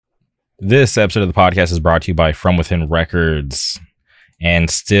This episode of the podcast is brought to you by From Within Records, and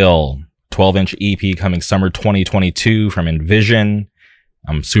still 12-inch EP coming summer 2022 from Envision.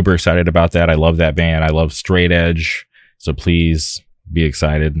 I'm super excited about that. I love that band. I love straight edge, so please be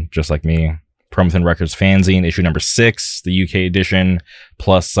excited just like me. From Within Records fanzine issue number 6, the UK edition,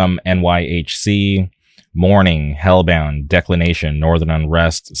 plus some NYHC. Morning, Hellbound, Declination, Northern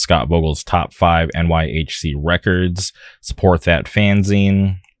Unrest, Scott Vogel's top 5 NYHC records. Support that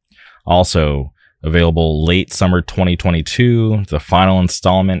fanzine. Also available late summer 2022, the final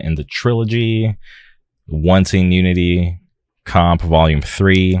installment in the trilogy, Wanting Unity Comp Volume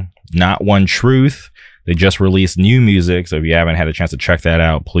 3, Not One Truth. They just released new music, so if you haven't had a chance to check that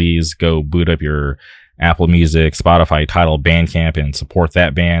out, please go boot up your Apple Music, Spotify, Tidal, Bandcamp, and support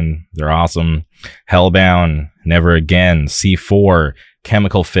that band. They're awesome. Hellbound, Never Again, C4,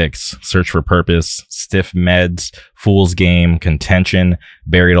 Chemical Fix, Search for Purpose, Stiff Meds, Fool's Game, Contention,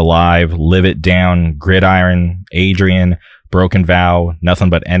 Buried Alive, Live It Down, Gridiron, Adrian, Broken Vow,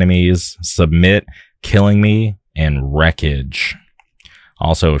 Nothing But Enemies, Submit, Killing Me, and Wreckage.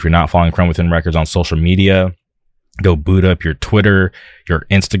 Also, if you're not following From Within Records on social media, go boot up your Twitter, your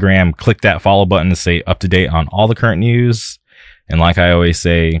Instagram, click that follow button to stay up to date on all the current news. And like I always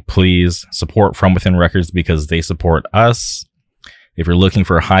say, please support From Within Records because they support us. If you're looking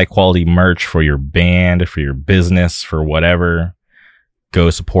for high quality merch for your band, for your business, for whatever, go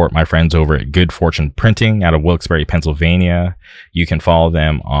support my friends over at Good Fortune Printing out of Wilkes-Barre, Pennsylvania. You can follow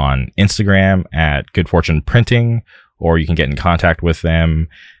them on Instagram at Good Fortune Printing, or you can get in contact with them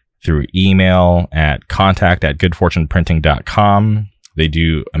through email at contact@goodfortuneprinting.com. They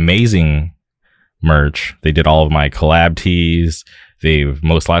do amazing merch. They did all of my collab tees. They've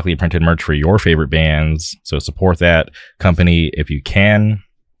most likely printed merch for your favorite bands. So support that company if you can.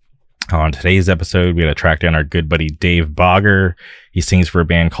 On today's episode, we got to track down our good buddy Dave Bogger. He sings for a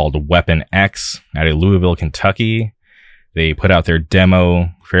band called Weapon X out of Louisville, Kentucky. They put out their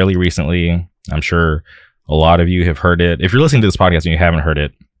demo fairly recently. I'm sure a lot of you have heard it. If you're listening to this podcast and you haven't heard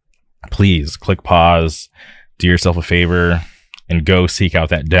it, please click pause, do yourself a favor, and go seek out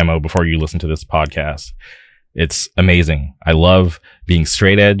that demo before you listen to this podcast. It's amazing. I love being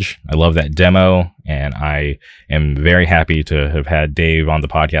straight edge. I love that demo, and I am very happy to have had Dave on the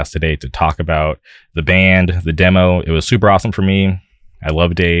podcast today to talk about the band, the demo. It was super awesome for me. I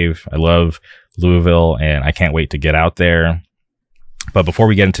love Dave. I love Louisville, and I can't wait to get out there. But before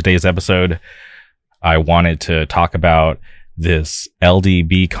we get into today's episode, I wanted to talk about this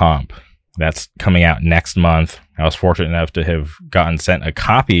LDB comp that's coming out next month. I was fortunate enough to have gotten sent a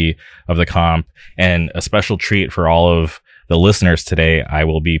copy of the comp, and a special treat for all of the listeners today, I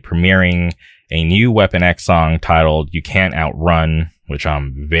will be premiering a new Weapon X song titled You Can't Outrun, which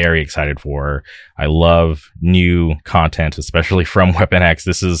I'm very excited for. I love new content, especially from Weapon X.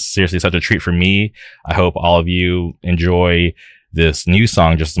 This is seriously such a treat for me. I hope all of you enjoy this new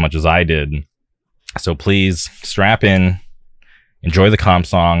song just as much as I did. So please strap in, enjoy the comp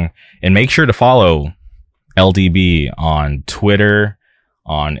song, and make sure to follow LDB on Twitter,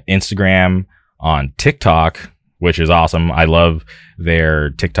 on Instagram, on TikTok, which is awesome. I love their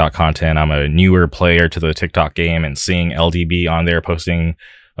TikTok content. I'm a newer player to the TikTok game, and seeing LDB on there posting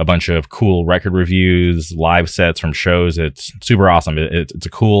a bunch of cool record reviews, live sets from shows, it's super awesome. It's a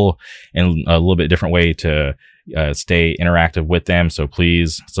cool and a little bit different way to stay interactive with them. So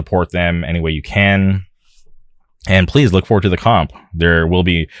please support them any way you can. And please look forward to the comp. There will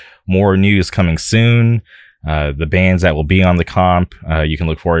be more news coming soon. The bands that will be on the comp, you can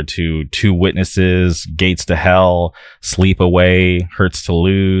look forward to Two Witnesses, Gates to Hell, Sleep Away, Hurts to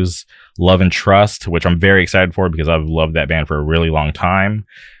Lose, Love and Trust, which I'm very excited for because I've loved that band for a really long time.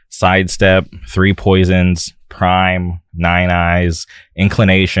 Sidestep, Three Poisons, Prime, Nine Eyes,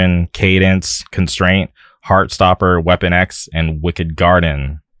 Inclination, Cadence, Constraint, Heartstopper, Weapon X, and Wicked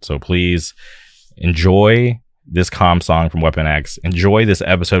Garden. So please enjoy this comp song from Weapon X. Enjoy this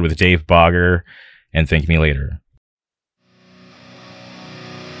episode with Dave Bogger, and thank me later.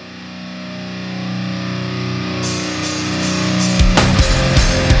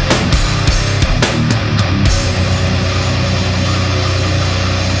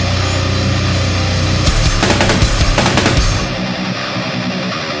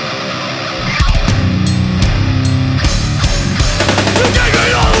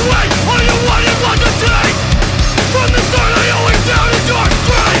 From the start I always down a dark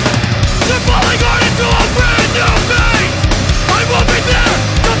grave. They're falling hard into a brand new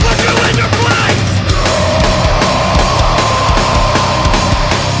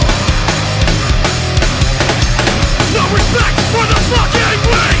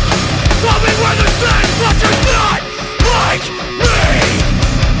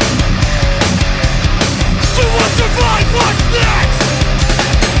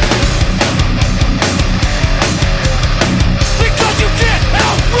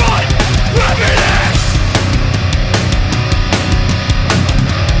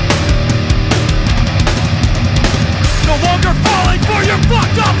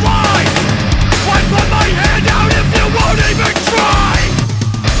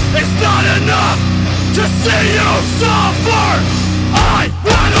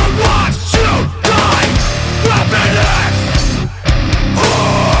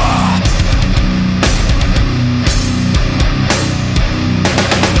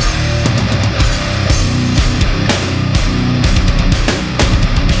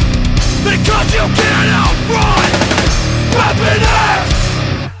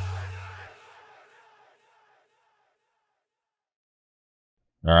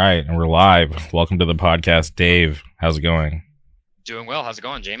All right, and we're live. Welcome to the podcast, Dave. How's it going? Doing well. How's it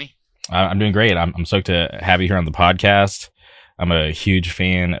going, Jamie? I'm doing great. I'm stoked to have you here on the podcast. I'm a huge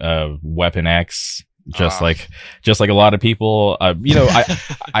fan of Weapon X, just like a lot of people. I'm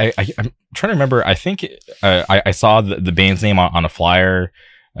trying to remember. I think I saw the band's name on a flyer,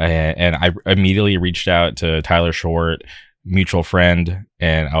 and I immediately reached out to Tyler Short, mutual friend,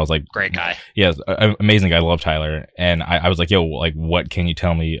 and I was like, great guy. Yeah, amazing guy. I love Tyler. And I was like, yo, like, what can you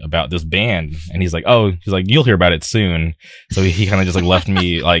tell me about this band? And he's like, you'll hear about it soon. So he kind of just like left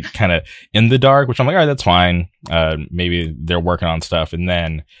me like kind of in the dark, which I'm like, all right, that's fine. Maybe they're working on stuff. And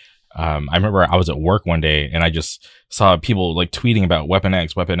then I remember I was at work one day and I just saw people like tweeting about Weapon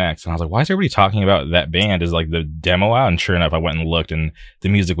X. And I was like, why is everybody talking about that band? Is like the demo out? And sure enough, I went and looked and the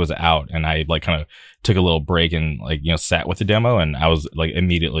music was out, and I like kind of took a little break and like, sat with the demo, and I was like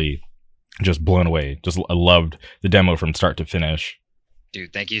immediately just blown away. I loved the demo from start to finish.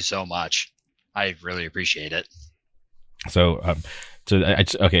 Dude, thank you so much. I really appreciate it. So,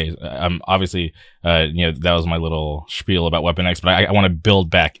 obviously, that was my little spiel about Weapon X, but I want to build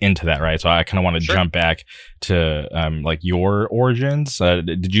back into that, right? So I kind of want to jump back to like your origins.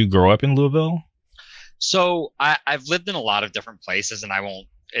 Did you grow up in Louisville? So I've lived in a lot of different places, and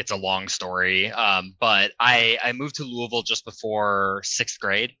it's a long story. But I moved to Louisville just before 6th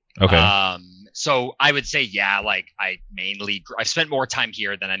grade. Okay. So I would say, like I've spent more time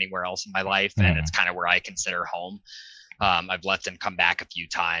here than anywhere else in my life, and it's kind of where I consider home. I've left and come back a few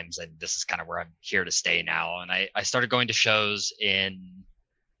times, and this is kind of where I'm here to stay now. And I started going to shows in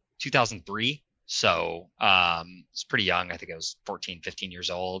 2003. So it's pretty young. I think I was 14, 15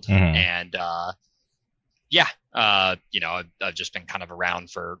 years old. And I've just been kind of around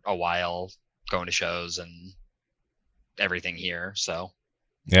for a while, going to shows and everything here. So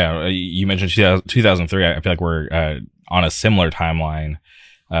yeah, you mentioned 2003. I feel like we're on a similar timeline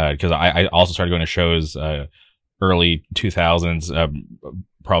because I also started going to shows early 2000s,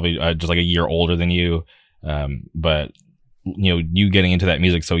 probably just like a year older than you. But you getting into that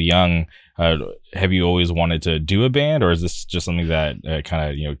music so young, have you always wanted to do a band, or is this just something that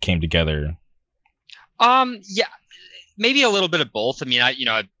kind of came together? Yeah, maybe a little bit of both. I mean,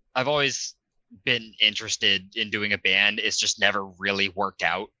 I've always been interested in doing a band. It's just never really worked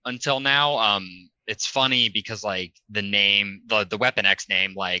out until now. It's funny because like the name, the Weapon X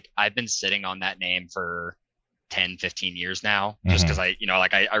name, like I've been sitting on that name for 10, 15 years now, just because I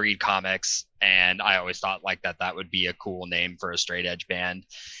read comics, and I always thought like that would be a cool name for a straight edge band.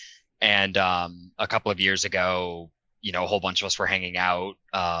 And a couple of years ago, a whole bunch of us were hanging out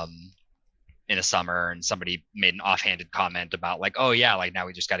in a summer, and somebody made an offhanded comment about like, oh yeah, like now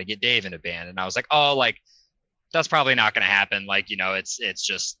we just got to get Dave in a band. And I was like, oh, like that's probably not going to happen. Like, it's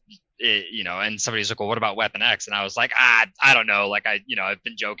just, and somebody's like, well, what about Weapon X? And I was like, I don't know. Like I've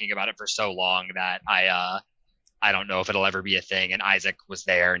been joking about it for so long that I don't know if it'll ever be a thing. And Isaac was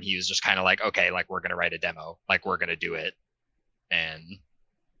there, and he was just kind of like, okay, like we're going to write a demo, like we're going to do it. And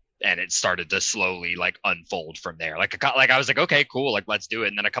it started to slowly like unfold from there. Like I was like, okay, cool. Like, let's do it.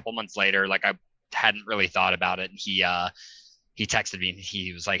 And then a couple months later, like I hadn't really thought about it. And he texted me, and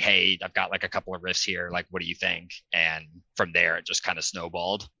he was like, hey, I've got like a couple of riffs here. Like, what do you think? And from there, it just kind of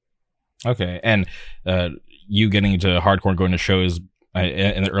snowballed. Okay. And you getting into hardcore and going to shows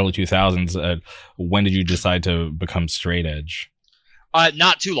in the early 2000s, when did you decide to become straight edge?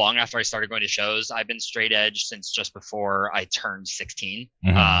 Not too long after I started going to shows. I've been straight edge since just before I turned 16.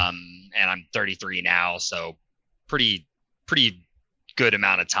 And I'm 33 now, so pretty good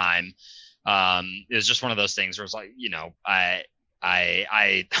amount of time. It was just one of those things where it's like,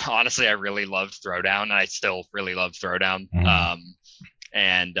 I honestly, I really loved Throwdown, and I still really love Throwdown.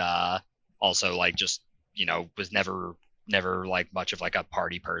 And also like just, was never like much of like a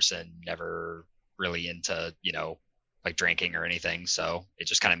party person, never really into, like drinking or anything. So it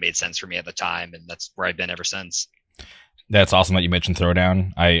just kind of made sense for me at the time, and that's where I've been ever since. That's awesome that you mentioned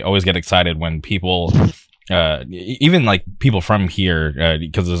Throwdown. I always get excited when people, even like people from here,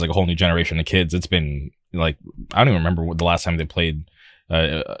 because there's like a whole new generation of kids. It's been like, I don't even remember what the last time they played.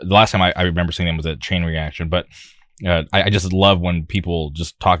 The last time I remember seeing them was at Chain Reaction, but I just love when people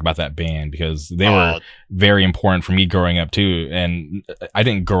just talk about that band, because they were very important for me growing up too. And I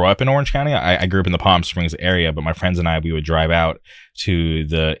didn't grow up in Orange County. I grew up in the Palm Springs area, but my friends and I, we would drive out to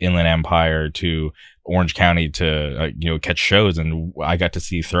the Inland Empire, to Orange County to, catch shows. And I got to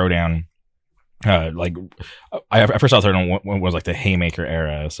see Throwdown. I first saw Throwdown when it was like the Haymaker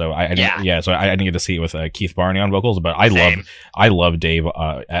era. So I didn't get to see it with Keith Barney on vocals, but I love Dave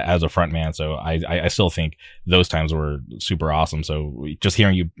as a frontman. So I still think those times were super awesome. So just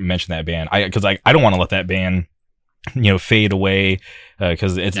hearing you mention that band, because I don't want to let that band fade away,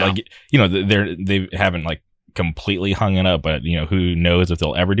 because it's No. like, they haven't like completely hung it up, but who knows if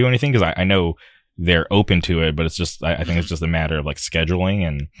they'll ever do anything, because I know they're open to it, but it's just I think it's just a matter of like scheduling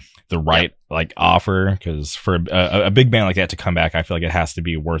and the Yep. right like offer, because for a big band like that to come back, I feel like it has to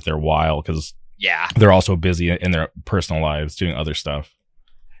be worth their while, because Yeah. they're also busy in their personal lives doing other stuff.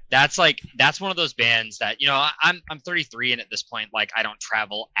 That's one of those bands that I'm 33, and at this point, like, I don't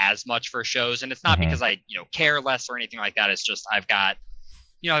travel as much for shows, and it's not Hmm. because I care less or anything like that. It's just I've got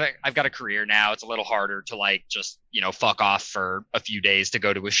a career now. It's a little harder to like just fuck off for a few days to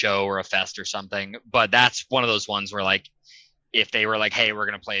go to a show or a fest or something. But that's one of those ones where, like, if they were like, hey, we're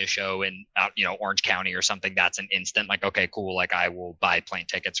gonna play a show in Orange County or something, that's an instant like, okay, cool, like I will buy plane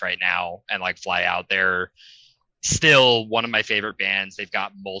tickets right now and like fly out there. Still one of my favorite bands. They've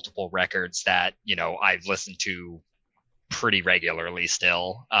got multiple records that I've listened to pretty regularly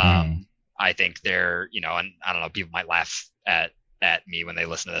still. Hmm. I think they're, and I don't know, people might laugh at me when they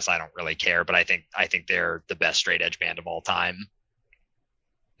listen to this. I don't really care, but I think they're the best straight edge band of all time.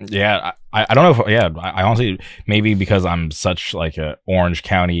 Yeah, I don't know if, yeah, I honestly, maybe because I'm such like a Orange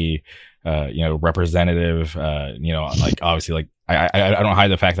County representative, like obviously, like I don't hide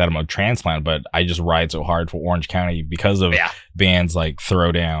the fact that I'm a transplant, but I just ride so hard for Orange County because of Yeah. bands like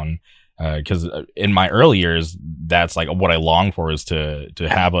Throwdown. Because in my early years, that's like what I long for, is to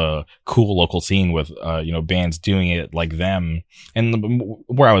have a cool local scene with bands doing it like them. And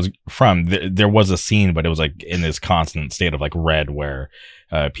where I was from, there was a scene, but it was like in this constant state of like red, where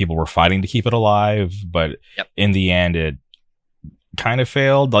people were fighting to keep it alive, but Yep. in the end, it kind of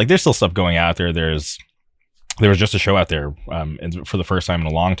failed. Like, there's still stuff going out there. There was just a show out there, and for the first time in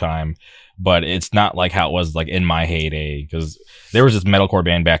a long time, but it's not like how it was like in my heyday, because there was this metalcore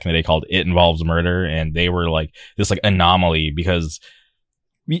band back in the day called It Involves Murder, and they were like this like anomaly, because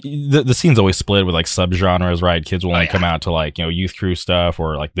the scene's always split with like subgenres, right? Kids will Oh only yeah. come out to like youth crew stuff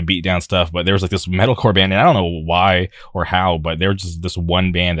or like the beatdown stuff, but there was like this metalcore band, and I don't know why or how, but they were just this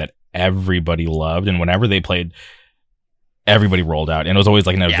one band that everybody loved, and whenever they played, everybody rolled out, and it was always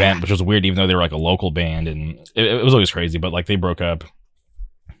like an Yeah. event, which was weird, even though they were like a local band, and it was always crazy. But like, they broke up,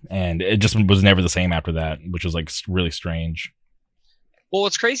 and it just was never the same after that, which was like really strange. Well,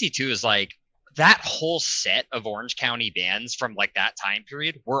 what's crazy too is like that whole set of Orange County bands from like that time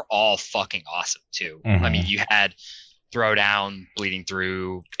period were all fucking awesome too. I Hmm. mean, you had Throwdown, Bleeding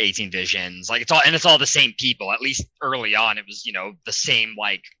Through, 18 Visions, like it's all the same people. At least early on, it was the same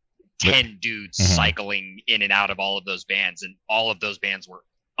like 10 dudes Hmm. cycling in and out of all of those bands, and all of those bands were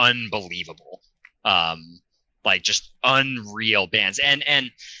unbelievable. Like just unreal bands.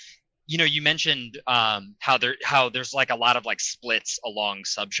 And you mentioned how there's like a lot of like splits along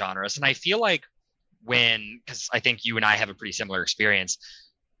subgenres, and I feel like because I think you and I have a pretty similar experience.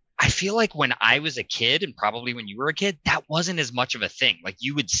 I feel like when I was a kid, and probably when you were a kid, that wasn't as much of a thing. Like,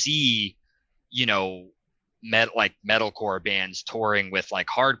 you would see, you know, like metalcore bands touring with like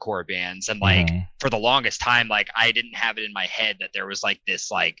hardcore bands, and like Hmm. for the longest time, like I didn't have it in my head that there was like this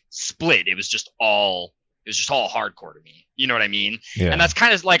like split. It was just all hardcore to me. You know what I mean? And Yeah. that's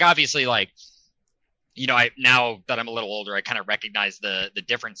kind of like, obviously, like, I, now that I'm a little older, I kind of recognize the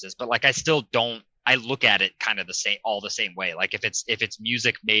differences, but like I still don't. I look at it kind of all the same way. Like, if it's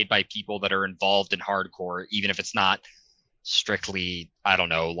music made by people that are involved in hardcore, even if it's not strictly, I don't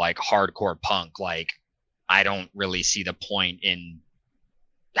know, like hardcore punk, like I don't really see the point in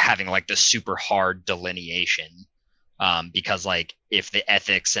having like the super hard delineation, because like if the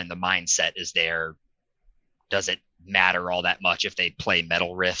ethics and the mindset is there, does it matter all that much if they play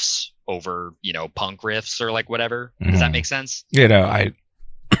metal riffs over punk riffs or like whatever? Does that Hmm. make sense? I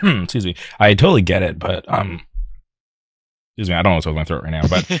excuse me, I totally get it, but excuse me, I don't know what's over my throat right now,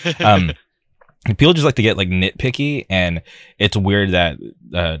 but people just like to get like nitpicky, and it's weird that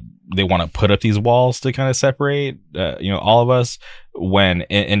they want to put up these walls to kind of separate all of us, when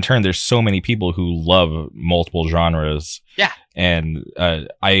in turn there's so many people who love multiple genres. Yeah. And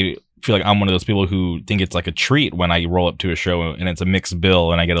I feel like I'm one of those people who think it's like a treat when I roll up to a show and it's a mixed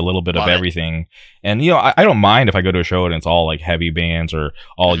bill and I get a little bit of Love it. everything. And I don't mind if I go to a show and it's all like heavy bands or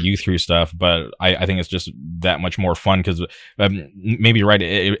all Mhm. youth through stuff, but I think it's just that much more fun, because maybe you're right,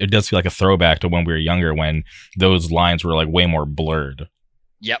 it does feel like a throwback to when we were younger, when those lines were like way more blurred.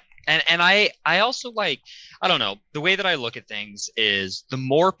 Yep. And I also, like, I don't know, the way that I look at things is the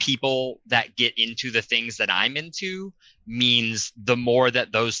more people that get into the things that I'm into means the more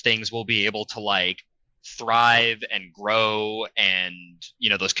that those things will be able to like thrive and grow, and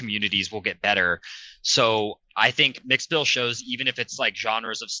those communities will get better. So I think mixed bill shows, even if it's like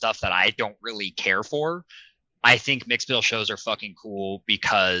genres of stuff that I don't really care for, I think mixed bill shows are fucking cool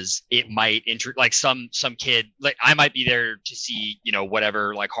because it might like some kid, like I might be there to see, you know,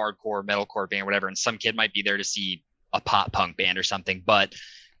 whatever, like hardcore metalcore band, whatever, and some kid might be there to see a pop punk band or something, but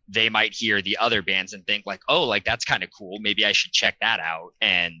they might hear the other bands and think like, oh, like that's kind of cool, maybe I should check that out.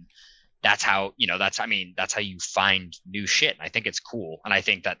 And that's how, you know, that's how you find new shit. And I think it's cool, and I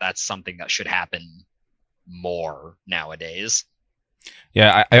think that that's something that should happen more nowadays.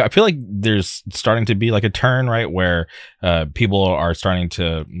 Yeah, I feel like there's starting to be like a turn, right, where people are starting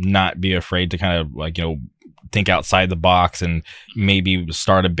to not be afraid to kind of like, you know, think outside the box and maybe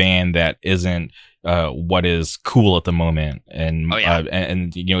start a band that isn't what is cool at the moment, and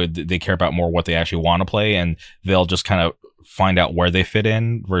and you know, they care about more what they actually want to play, and they'll just kind of find out where they fit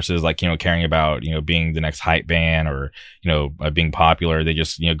in versus like, you know, caring about, you know, being the next hype band or, you know, being popular. They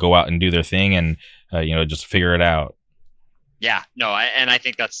just, you know, go out and do their thing and you know, just figure it out. Yeah, no, I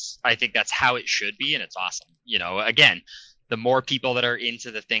think that's how it should be, and it's awesome. You know, again, the more people that are into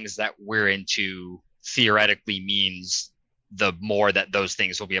the things that we're into theoretically means the more that those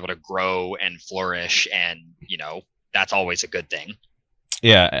things will be able to grow and flourish, and you know, that's always a good thing.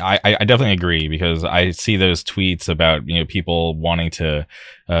 Yeah, I definitely agree, because I see those tweets about, you know, people wanting to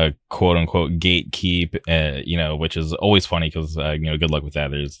quote unquote gatekeep, you know, which is always funny because you know, good luck with that.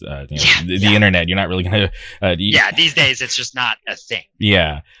 There's you know, the internet. You're not really gonna yeah, these days it's just not a thing.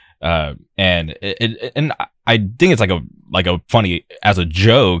 Yeah. And I think it's like a funny as a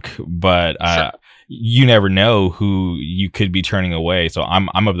joke, but sure, you never know who you could be turning away. So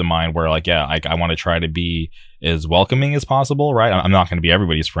I'm of the mind where like, yeah, I want to try to be as welcoming as possible, right? I'm not going to be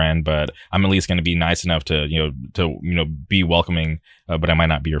everybody's friend, but I'm at least going to be nice enough to, you know, be welcoming, but I might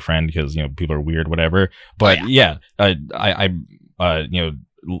not be your friend because, you know, people are weird, whatever. But you know,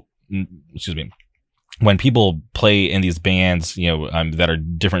 excuse me. When people play in these bands, you know, that are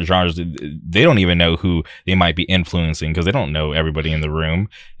different genres, they don't even know who they might be influencing because they don't know everybody in the room,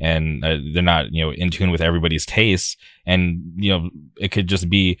 and they're not, you know, in tune with everybody's tastes. And, you know, it could just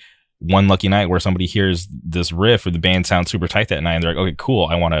be one lucky night where somebody hears this riff or the band sounds super tight that night, and they're like, okay, cool,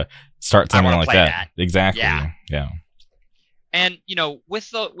 I want to start something like that. Exactly. Yeah. And, you know, with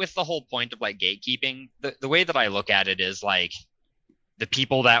the whole point of like gatekeeping, the way that I look at it is like, the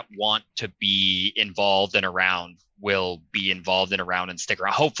people that want to be involved and around will be involved and around and stick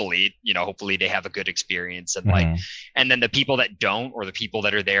around. Hopefully, you know, hopefully they have a good experience, and like, and then the people that don't, or the people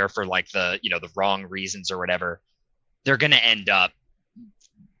that are there for like the, you know, the wrong reasons or whatever, they're going to end up,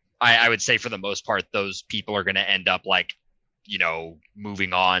 I would say for the most part, those people are going to end up like, you know,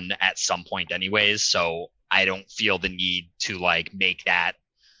 moving on at some point anyways. So I don't feel the need to like make that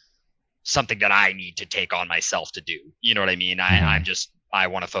something that I need to take on myself to do. You know what I mean? I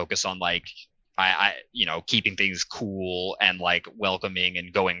want to focus on like, I, you know, keeping things cool and like welcoming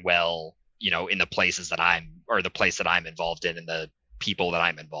and going well, you know, in the places that the place that I'm involved in and the people that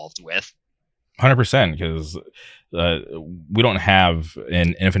I'm involved with. 100%, because we don't have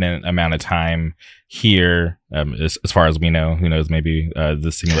an infinite amount of time here, as far as we know. Who knows, maybe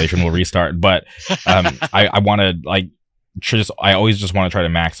the simulation will restart, but I want to like, I always just want to try to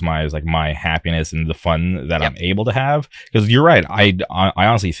maximize like my happiness and the fun that I'm able to have, because you're right. I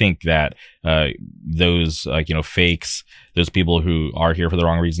honestly think that those like, you know, fakes, those people who are here for the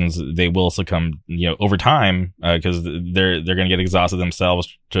wrong reasons, they will succumb, you know, over time, because they're going to get exhausted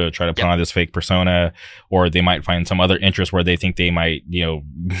themselves to try to put on this fake persona, or they might find some other interest where they think they might, you know,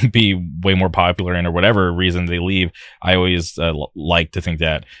 be way more popular in, or whatever reason they leave. I always like to think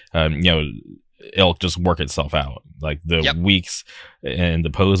that you know, it'll just work itself out. Like the weeks and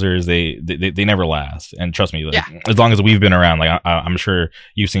the posers, they never last. And trust me, like, as long as we've been around, like I'm sure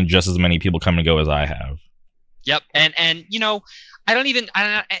you've seen just as many people come and go as I have. Yep. And you know,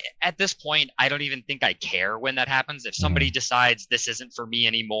 at this point, I don't even think I care when that happens. If somebody decides this isn't for me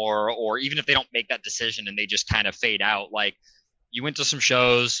anymore, or even if they don't make that decision and they just kind of fade out, like, you went to some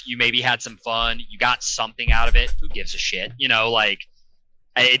shows, you maybe had some fun, you got something out of it, who gives a shit? You know, like,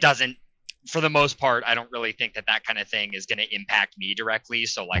 it doesn't, for the most part, I don't really think that kind of thing is going to impact me directly.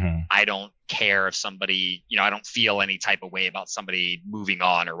 So like, I don't care if somebody, you know, I don't feel any type of way about somebody moving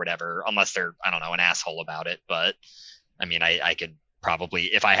on or whatever, unless they're, I don't know, an asshole about it. But I mean, I could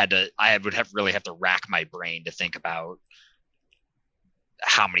probably, if I had to, I would really have to rack my brain to think about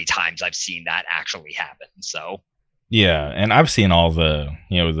how many times I've seen that actually happen. So. Yeah. And I've seen all the,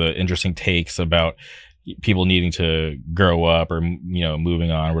 you know, the interesting takes about people needing to grow up or, you know, moving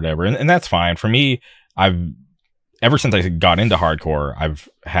on or whatever. And that's fine. For me, ever since I got into hardcore, I've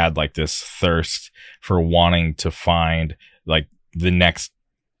had like this thirst for wanting to find like the next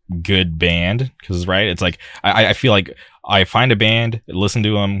good band. Cause right. It's like, I feel like I find a band, listen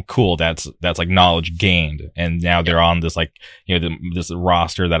to them, cool. That's like knowledge gained, and now they're on this like this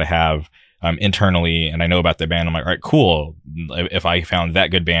roster that I have internally, and I know about the band. I'm like, all right, cool. If I found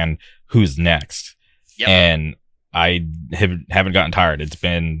that good band, who's next? Yep. And I haven't gotten tired. It's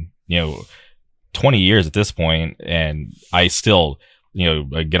been 20 years at this point, and I still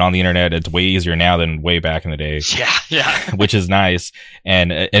get on the internet. It's way easier now than way back in the day. Yeah. Which is nice,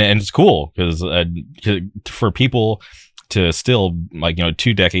 and it's cool because for people to still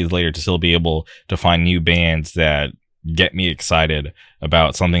 2 decades later to still be able to find new bands that get me excited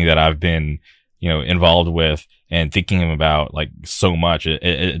about something that I've been involved with and thinking about like so much.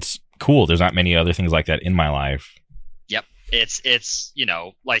 It's cool. There's not many other things like that in my life. Yep. It's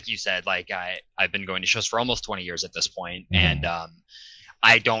like you said, like I've been going to shows for almost 20 years at this point, and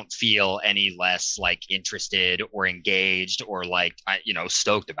I don't feel any less like interested or engaged or like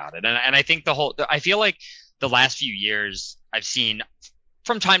stoked about it. And I think I feel like the last few years I've seen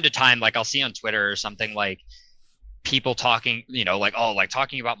from time to time, like I'll see on Twitter or something like people talking,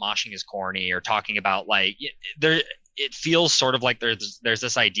 talking about moshing is corny, or talking about like it feels sort of like there's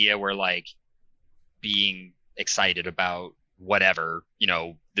this idea where like being excited about whatever,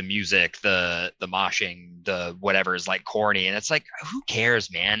 the music, the moshing, the whatever is like corny. And it's like, who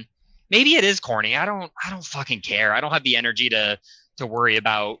cares, man? Maybe it is corny. I don't fucking care. I don't have the energy to worry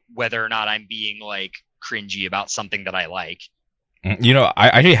about whether or not I'm being like cringy about something that I like. I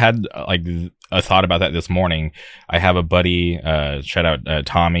actually had like a thought about that this morning. I have a buddy, shout out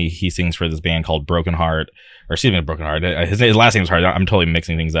Tommy. He sings for this band called Broken Heart, or excuse me, Broken Heart. His last name is hard. I'm totally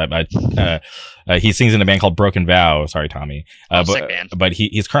mixing things up. He sings in a band called Broken Vow. Sorry, Tommy. Sick band. But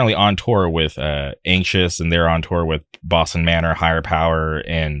he's currently on tour with Anxious, and they're on tour with Boston Manor, Higher Power,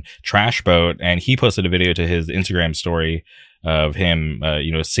 and Trash Boat. And he posted a video to his Instagram story of him,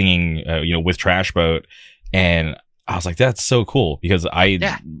 singing, with Trash Boat, and I was like, that's so cool, because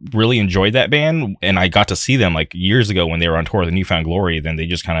I really enjoyed that band, and I got to see them like years ago when they were on tour with the Newfound Glory. Then they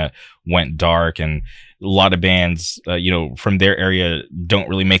just kind of went dark, and a lot of bands, from their area don't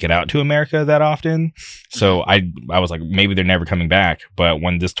really make it out to America that often. So I was like, maybe they're never coming back. But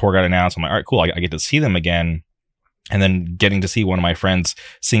when this tour got announced, I'm like, all right, cool. I get to see them again. And then getting to see one of my friends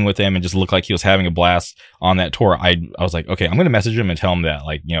sing with them and just look like he was having a blast on that tour, I was like, okay, I'm going to message him and tell him that,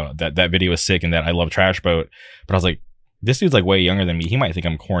 like, that video is sick and that I love Trash Boat. But I was like, this dude's like way younger than me. He might think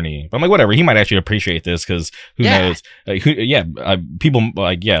I'm corny. But I'm like, whatever. He might actually appreciate this, because who knows? People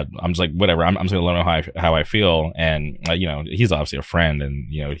like, I'm just like, whatever. I'm just going to let him know how I feel. And, he's obviously a friend, and,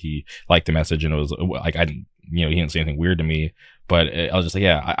 he liked the message, and it was like, he didn't say anything weird to me. But I was just like,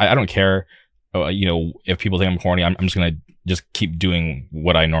 I don't care. If people think I'm corny, I'm just going to just keep doing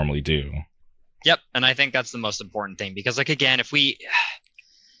what I normally do. Yep. And I think that's the most important thing, because like, again, if we,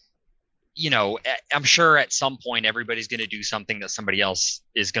 I'm sure at some point everybody's going to do something that somebody else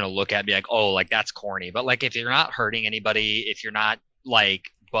is going to look at and be like, oh, like that's corny. But like, if you're not hurting anybody, if you're not like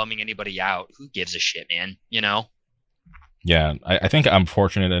bumming anybody out, who gives a shit, man? Yeah. I think I'm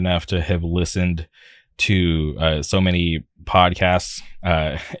fortunate enough to have listened to so many podcasts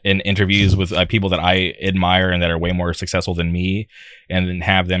and interviews with people that I admire and that are way more successful than me, and then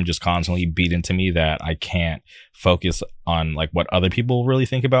have them just constantly beat into me that I can't focus on like what other people really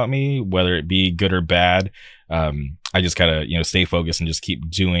think about me, whether it be good or bad. I just gotta stay focused and just keep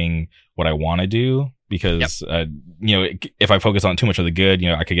doing what I want to do, because if I focus on too much of the good,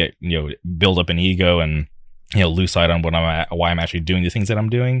 I could get build up an ego and lose sight on why I'm actually doing the things that I'm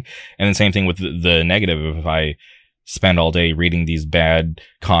doing. And then same thing with the negative. If I spend all day reading these bad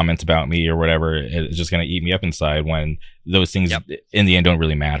comments about me or whatever, it's just going to eat me up inside, when those things in the end don't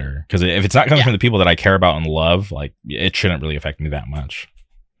really matter. Because if it's not coming from the people that I care about and love, like, it shouldn't really affect me that much.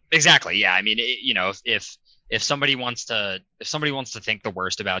 Exactly. Yeah. I mean, if somebody wants to think the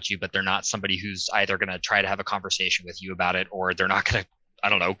worst about you, but they're not somebody who's either going to try to have a conversation with you about it, or they're not going to, I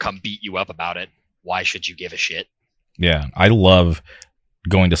don't know, come beat you up about it, why should you give a shit? Yeah, I love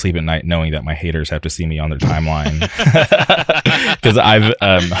going to sleep at night knowing that my haters have to see me on their timeline, because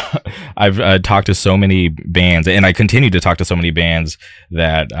I've talked to so many bands, and I continue to talk to so many bands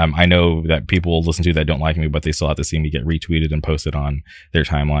that I know that people will listen to that don't like me, but they still have to see me get retweeted and posted on their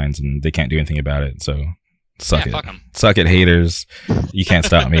timelines, and they can't do anything about it. So suck it, haters. You can't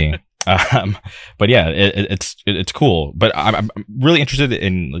stop me. But yeah, it's cool. But I'm really interested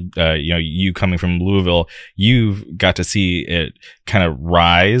in you coming from Louisville. You've got to see it kind of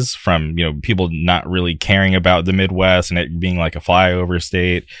rise from people not really caring about the Midwest and it being like a flyover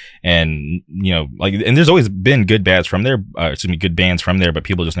state, and and there's always been good bands from there, but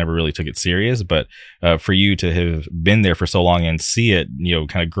people just never really took it serious. But for you to have been there for so long and see it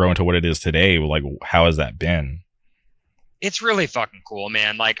kind of grow into what it is today, like, how has that been? it's really fucking cool,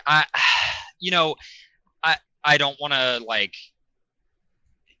 man. Like you know, I don't want to like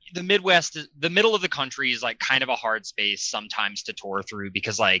the Midwest, the middle of the country is like kind of a hard space sometimes to tour through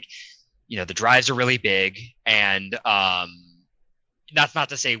because like, the drives are really big and that's not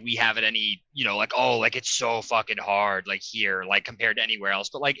to say we have it any, like, oh, like it's so fucking hard like here, like compared to anywhere else,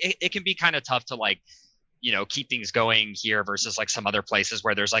 but like it can be kind of tough to like, keep things going here versus like some other places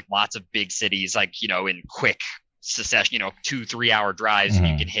where there's like lots of big cities, like, in quick succession, 2-3 hour drives and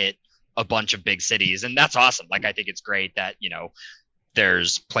you can hit a bunch of big cities. And that's awesome. Like, I think it's great that,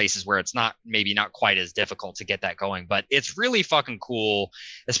 there's places where it's maybe not quite as difficult to get that going, but it's really fucking cool.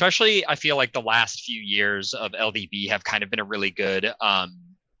 Especially, I feel like the last few years of LDB have kind of been a really good,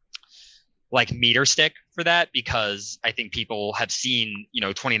 like meter stick for that, because I think people have seen,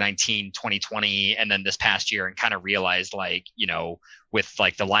 2019, 2020, and then this past year and kind of realized like, with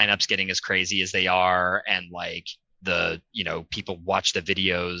like the lineups getting as crazy as they are and like people watch the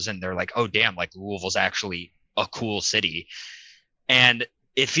videos and they're like, oh damn, like Louisville's actually a cool city. And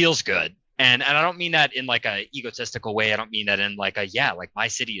it feels good. And I don't mean that in like a egotistical way. I don't mean that in like like my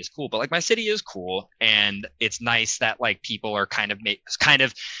city is cool, but like my city is cool. And it's nice that like people are kind of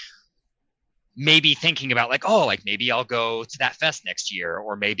maybe thinking about like, oh, like maybe I'll go to that fest next year,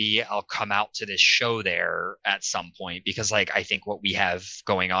 or maybe I'll come out to this show there at some point, because like I think what we have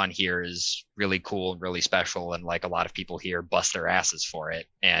going on here is really cool and really special. And like a lot of people here bust their asses for it.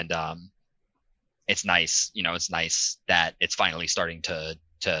 And it's nice, it's nice that it's finally starting to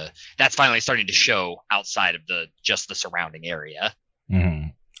show outside of just the surrounding area. Mm-hmm.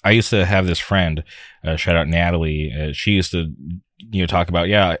 I used to have this friend, shout out Natalie. She used to, talk about,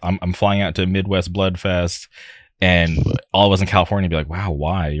 I'm flying out to Midwest Blood Fest, and all of us in California be like, wow,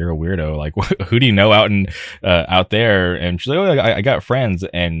 why? You're a weirdo. Like, who do you know out there? And she's like, oh, I got friends.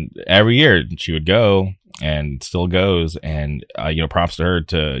 And every year she would go and still goes. And, props to her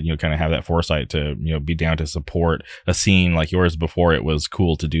to, kind of have that foresight to, be down to support a scene like yours before it was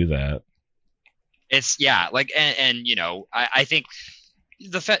cool to do that. It's like, and I think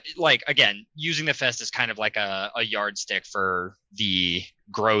like, again, using the fest as kind of like a yardstick for the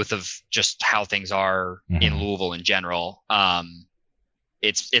growth of just how things are in Louisville in general.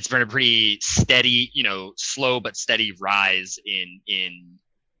 It's been a pretty steady, slow but steady rise in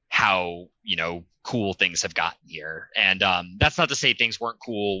how, cool things have gotten here. And that's not to say things weren't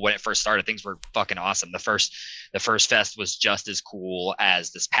cool when it first started. Things were fucking awesome. The first fest was just as cool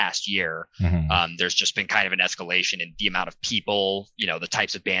as this past year. There's just been kind of an escalation in the amount of people, the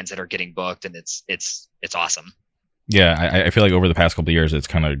types of bands that are getting booked, and it's awesome. Yeah, I feel like over the past couple of years, it's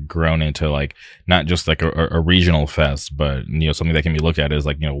kind of grown into like not just like a regional fest, but something that can be looked at as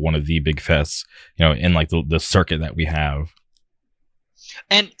like one of the big fests, in like the circuit that we have.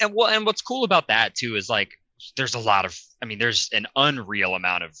 And what's cool about that too is like there's there's an unreal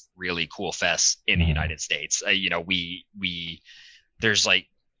amount of really cool fests in the United States. There's like,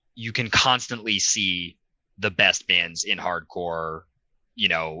 you can constantly see the best bands in hardcore,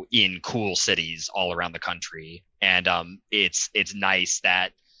 in cool cities all around the country. And it's nice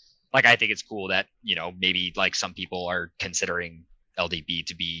that, like, I think it's cool that, maybe like some people are considering LDB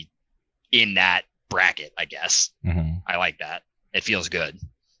to be in that bracket, I guess. I like that. It feels good.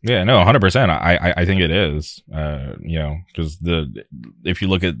 Yeah, no, 100%. I think it is. Because if you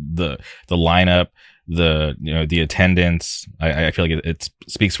look at the lineup, the attendance, I feel like it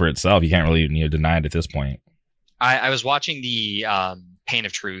speaks for itself. You can't really deny it at this point. I was watching the Pain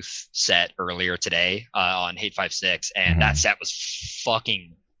of Truth set earlier today on Hate 56, and that set was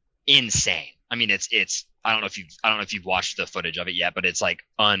fucking insane. I mean, it's I don't know if you've watched the footage of it yet, but it's like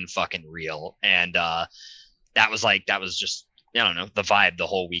unfucking real. And that was just, I don't know, the vibe the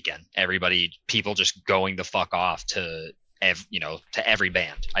whole weekend. People just going the fuck off to every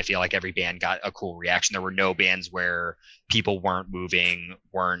band. I feel like every band got a cool reaction. There were no bands where people weren't moving,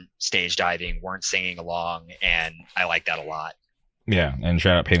 weren't stage diving, weren't singing along, and I like that a lot. Yeah, and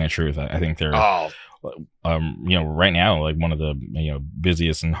shout out Pain of Truth. I think they're right now like one of the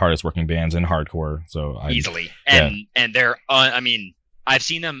busiest and hardest working bands in hardcore. So easily, and they're I've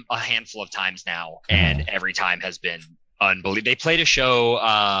seen them a handful of times now, and every time has been unbelievable. They played a show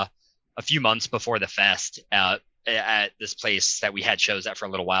a few months before the fest at this place that we had shows at for a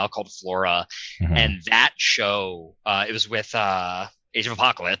little while called Flora. And that show, it was with Age of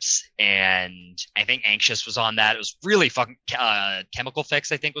Apocalypse, and I think Anxious was on that. It was really fucking Chemical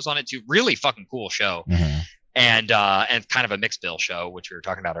Fix, I think, was on it too. Really fucking cool show. And kind of a mixed bill show, which we were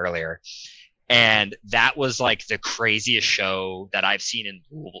talking about earlier. And that was like the craziest show that I've seen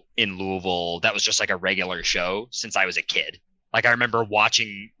in Louisville. That was just like a regular show since I was a kid. Like I remember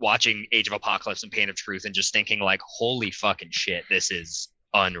watching Age of Apocalypse and Pain of Truth and just thinking like, holy fucking shit, this is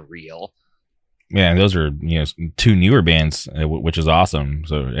unreal. Yeah, and those are, you know, two newer bands, which is awesome.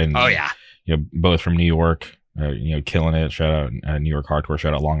 So, and Oh yeah, you know, both from New York, you know, killing it. Shout out New York Hardcore.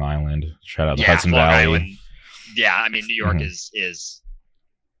 Shout out Long Island. Shout out the Hudson Long Valley. Island. Yeah, I mean New York is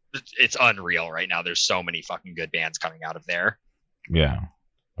it's unreal right now. There's so many fucking good bands coming out of there. Yeah.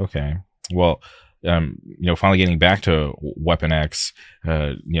 Okay. Well, you know, finally getting back to Weapon X,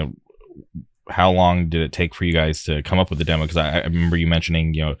 you know, how long did it take for you guys to come up with the demo? Because I remember you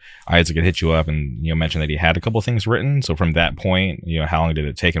mentioning, you know, Isaac had hit you up and, you know, mentioned that he had a couple of things written. So from that point, you know, how long did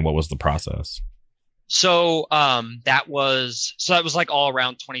it take and what was the process? So that was like all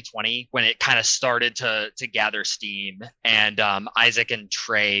around 2020 when it kind of started to gather steam. And Isaac and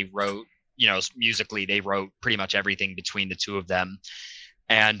Trey wrote, you know, musically they wrote pretty much everything between the two of them.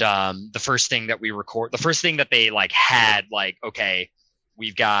 And the first thing that they like had like, okay,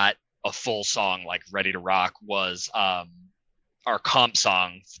 we've got a full song like ready to rock was our comp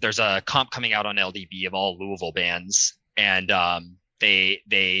song. There's a comp coming out on LDB of all Louisville bands, and they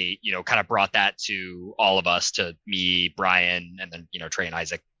you know kind of brought that to all of us, to me, Brian, and then you know Trey and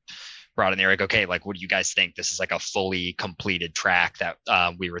Isaac brought in there like, okay, like what do you guys think? This is like a fully completed track that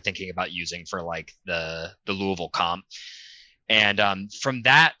we were thinking about using for like the Louisville comp. And from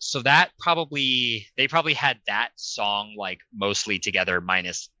that, so that they probably had that song like mostly together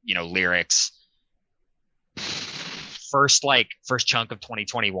minus, you know, lyrics first chunk of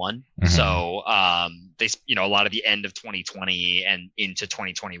 2021. Mm-hmm. So they, you know, a lot of the end of 2020 and into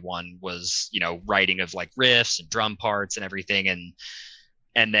 2021 was, you know, writing of like riffs and drum parts and everything.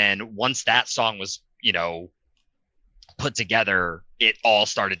 And then once that song was, you know, put together, it all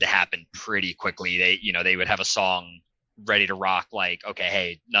started to happen pretty quickly. They would have a song ready to rock, like, okay,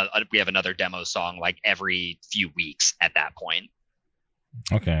 hey, no, we have another demo song like every few weeks at that point.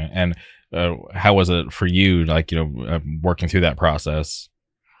 Okay. And how was it for you, like, you know, working through that process?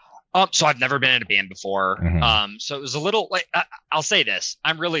 So I've never been in a band before. Mm-hmm. So it was a little like, I'll say this,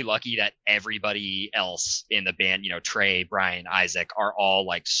 I'm really lucky that everybody else in the band, you know, Trey, Brian, Isaac are all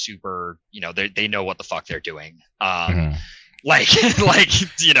like super, you know, they know what the fuck they're doing. Mm-hmm. like,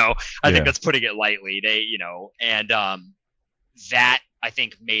 you know, I think that's putting it lightly. They, you know, and that I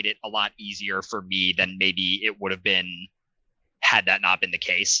think made it a lot easier for me than maybe it would have been had that not been the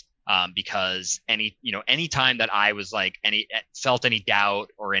case. Because any time that I was like felt any doubt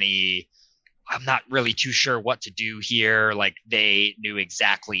or I'm not really too sure what to do here, like they knew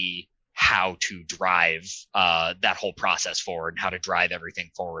exactly how to drive that whole process forward and how to drive everything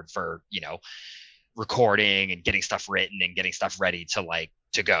forward for, you know, recording and getting stuff written and getting stuff ready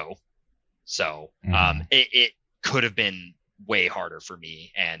to go. So it could have been way harder for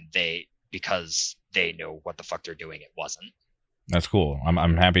me, and because they know what the fuck they're doing, it wasn't. That's cool.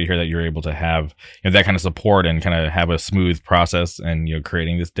 I'm happy to hear that you're able to have, you know, that kind of support and kind of have a smooth process and, you know,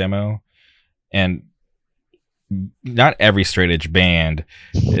 creating this demo. And not every straight edge band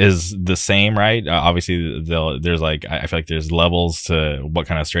is the same, right? Obviously there's like, I feel like there's levels to what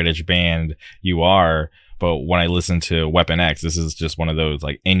kind of straight edge band you are. But when I listen to Weapon X, this is just one of those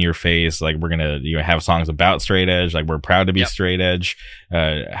like in your face, like we're going to, you know, have songs about straight edge. Like we're proud to be straight edge.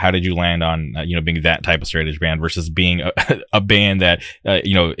 How did you land on, you know, being that type of straight edge band versus being a band that,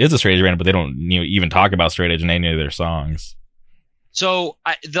 you know, is a straight edge band, but they don't, you know, even talk about straight edge in any of their songs? So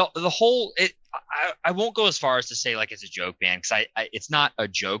I won't go as far as to say like it's a joke band, because it's not a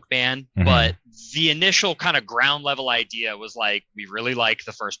joke band, mm-hmm. but the initial kind of ground level idea was like, we really like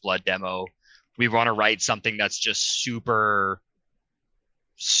the First Blood demo. We want to write something that's just super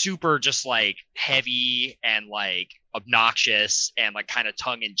just like heavy and like obnoxious and like kind of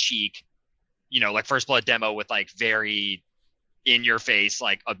tongue in cheek, you know, like First Blood demo with like very in your face,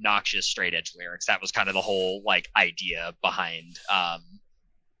 like obnoxious straight edge lyrics. That was kind of the whole like idea behind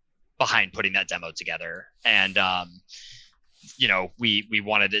putting that demo together. And, you know, we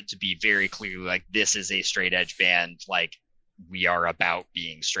wanted it to be very clearly like, this is a straight edge band. Like, we are about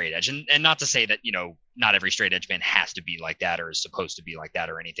being straight edge, and not to say that, you know, not every straight edge band has to be like that or is supposed to be like that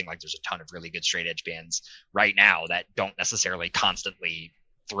or anything. Like there's a ton of really good straight edge bands right now that don't necessarily constantly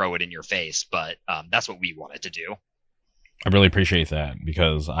throw it in your face, but that's what we wanted to do. I really appreciate that,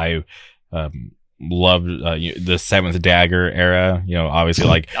 because I loved the Seventh Dagger era, you know, obviously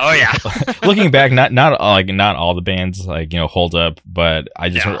like oh yeah looking back, not all the bands like, you know, hold up, but I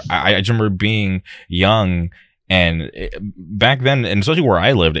just remember being young And back then, and especially where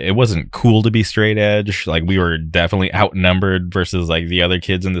I lived, it wasn't cool to be straight edge. Like we were definitely outnumbered versus like the other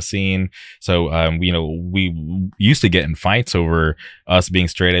kids in the scene. So, we used to get in fights over us being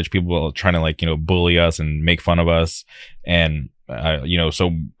straight edge, people trying to like, bully us and make fun of us. And,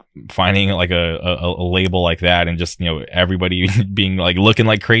 so finding like a label like that and just, everybody being like looking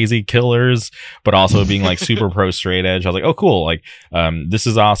like crazy killers, but also being like super pro straight edge. I was like, oh, cool. Like, this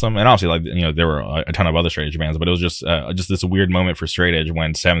is awesome. And obviously like, there were a ton of other straight edge bands, but it was just this weird moment for straight edge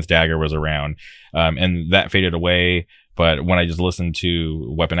when Seventh Dagger was around. And that faded away. But when I just listened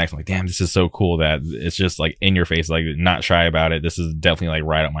to Weapon X, I'm like, damn, this is so cool that it's just like in your face, like not shy about it. This is definitely like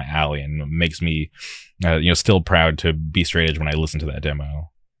right up my alley and makes me, still proud to be straight edge when I listen to that demo.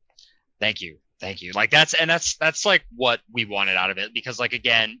 Thank you. Like that's like what we wanted out of it, because like,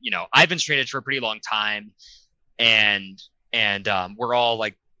 again, I've been straight edge for a pretty long time, and we're all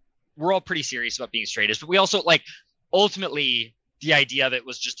pretty serious about being straight edge, but we also like, ultimately the idea of it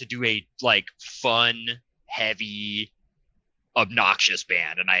was just to do a like fun, heavy, obnoxious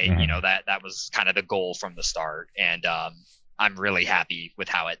band. And that was kind of the goal from the start. And I'm really happy with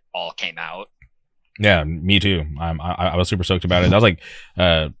how it all came out. Yeah, me too. I was super stoked about it. I was like,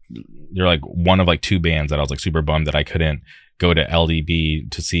 they're like one of like two bands that I was like super bummed that I couldn't go to LDB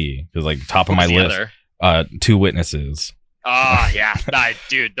to see, because like top of my list, Two Witnesses. Yeah,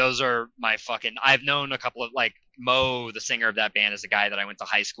 dude, those are my fucking. I've known a couple of like Mo, the singer of that band, is a guy that I went to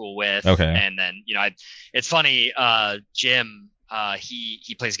high school with. Okay, and then it's funny. Jim,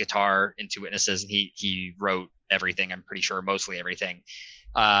 he plays guitar in Two Witnesses, and he wrote everything. I'm pretty sure mostly everything.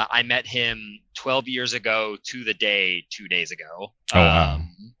 I met him 12 years ago to the day 2 days ago. Oh, wow.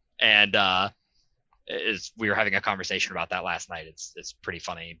 And we were having a conversation about that last night. It's pretty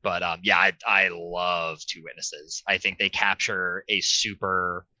funny. But yeah, I love Two Witnesses. I think they capture a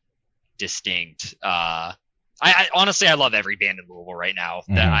super distinct. I honestly, I love every band in Louisville right now.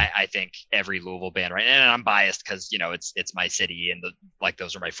 Mm-hmm. That I think every Louisville band, right? And I'm biased because it's my city and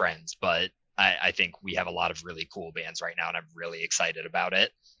those are my friends. But I think we have a lot of really cool bands right now, and I'm really excited about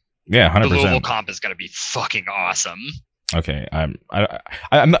it. Yeah, 100%. The Louisville comp is going to be fucking awesome. Okay, I'm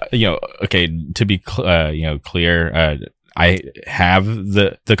not, okay, to be clear, I have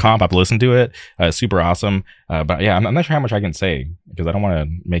the comp. I've listened to it. Super awesome. But yeah, I'm not sure how much I can say because I don't want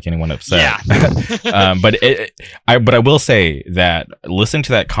to make anyone upset. Yeah. But I will say that listening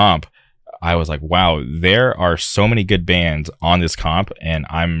to that comp, I was like, wow, there are so many good bands on this comp, and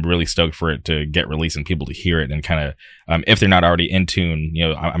I'm really stoked for it to get released and people to hear it and kind of, if they're not already in tune,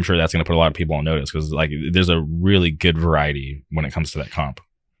 I'm sure that's going to put a lot of people on notice, because like there's a really good variety when it comes to that comp.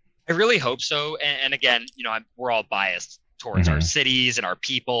 I really hope so. And again, we're all biased towards our cities and our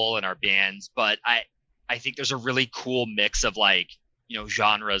people and our bands, but I think there's a really cool mix of like,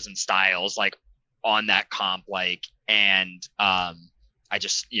 genres and styles like on that comp, like, and I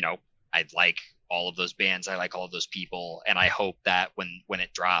just, I like all of those bands. I like all of those people. And I hope that when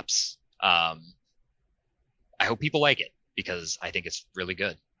it drops, I hope people like it, because I think it's really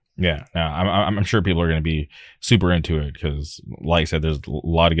good. Yeah, no, I'm sure people are going to be super into it, because like I said, there's a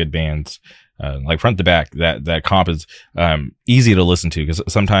lot of good bands, like front to back. That comp is easy to listen to, because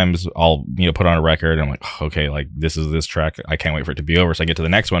sometimes I'll put on a record and I'm like, okay, like this is this track, I can't wait for it to be over so I get to the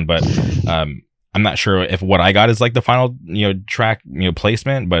next one. But I'm not sure if what I got is like the final, track,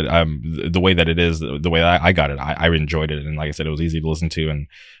 placement, but the way that it is, the way I got it, I enjoyed it. And like I said, it was easy to listen to, and,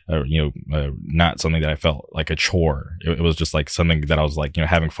 not something that I felt like a chore. It was just like something that I was like,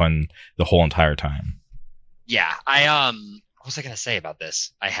 having fun the whole entire time. Yeah. What was I going to say about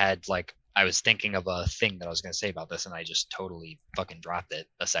this? I was thinking of a thing that I was going to say about this, and I just totally fucking dropped it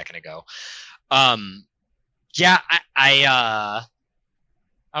a second ago. Yeah, I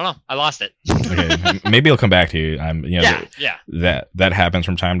don't know. I lost it. Okay, maybe it'll come back to you. Yeah. That happens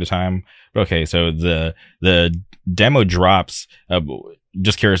from time to time. Okay, so the demo drops.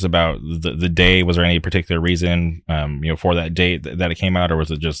 Just curious about the day. Was there any particular reason, for that date that it came out, or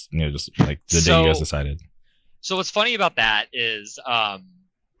was it just like the day you guys decided? So what's funny about that is,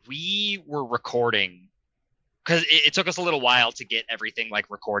 we were recording, because it took us a little while to get everything like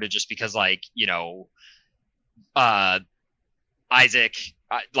recorded, just because like Isaac.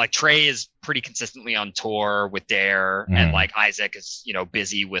 Like Trey is pretty consistently on tour with Dare, and like Isaac is,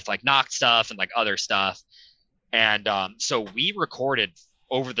 busy with like Knocked stuff and like other stuff. And so we recorded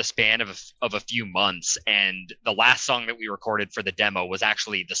over the span of a few months. And the last song that we recorded for the demo was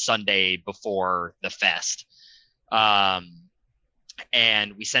actually the Sunday before the fest. And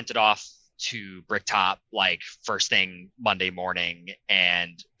we sent it off to Bricktop like first thing Monday morning,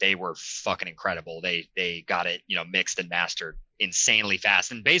 and they were fucking incredible. They got it, mixed and mastered insanely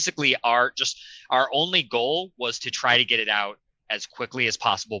fast. And basically our only goal was to try to get it out as quickly as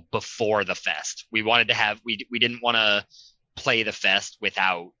possible before the fest. We wanted to have we didn't want to play the fest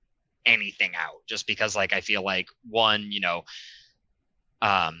without anything out, just because like I feel like one,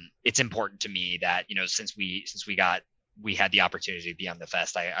 it's important to me that since we had the opportunity to be on the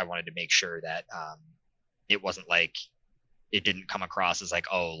fest, I wanted to make sure that it wasn't like it didn't come across as like,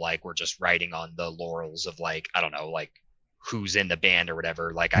 oh, like we're just riding on the laurels of like, I don't know, like who's in the band or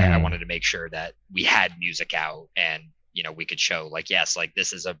whatever. Like I wanted to make sure that we had music out and we could show like, yes, like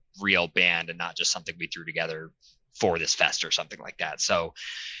this is a real band and not just something we threw together for this fest or something like that. So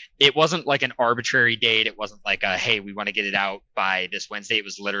it wasn't like an arbitrary date. It wasn't like hey, we want to get it out by this Wednesday. It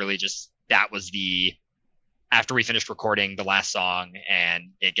was literally just, that was after we finished recording the last song and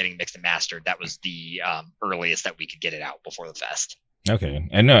it getting mixed and mastered, that was the earliest that we could get it out before the fest. Okay.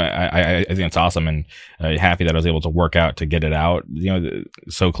 And no, I think it's awesome, and happy that I was able to work out to get it out,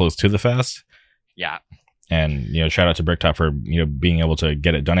 so close to the fest. Yeah. And, shout out to Bricktop for, being able to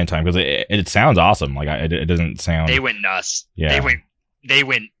get it done in time, because it sounds awesome. Like it doesn't sound. They went nuts. Yeah. They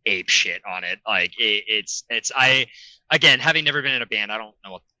went ape shit on it. Like again, having never been in a band, I don't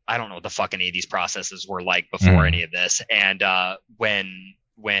know what the fuck any of these processes were like before any of this. And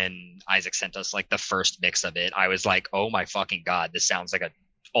when Isaac sent us like the first mix of it, I was like, oh my fucking God, this sounds like a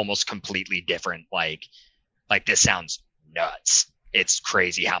almost completely different, like this sounds nuts. It's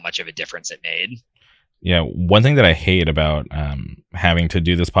crazy how much of a difference it made. Yeah, one thing that I hate about having to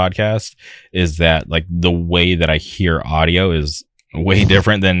do this podcast is that like the way that I hear audio is way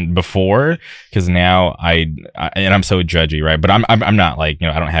different than before, because now and I'm so judgy, right? But I'm not like,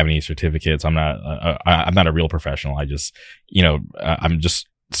 I don't have any certificates. I'm not a real professional. I just, I'm just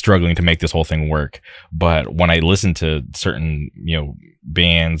struggling to make this whole thing work. But when I listen to certain,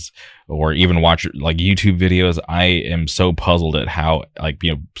 bands or even watch like YouTube videos, I am so puzzled at how like,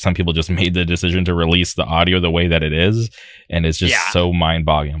 some people just made the decision to release the audio the way that it is. And it's just so mind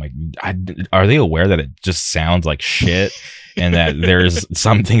boggling. I'm like, are they aware that it just sounds like shit? And that there's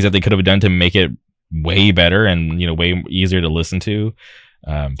some things that they could have done to make it way better and, way easier to listen to.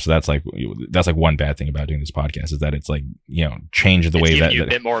 So that's like one bad thing about doing this podcast, is that it's like, change the way that you a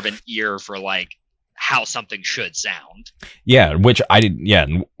bit more of an ear for like how something should sound. Yeah. Which I did. Yeah.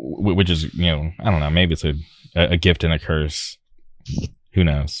 Which is, I don't know, maybe it's a gift and a curse. Who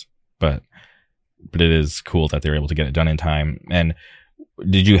knows? But it is cool that they're able to get it done in time. And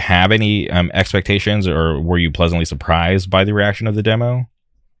did you have any expectations, or were you pleasantly surprised by the reaction of the demo?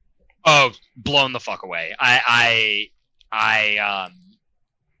 Oh, blown the fuck away.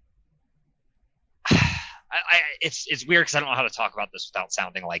 It's weird because I don't know how to talk about this without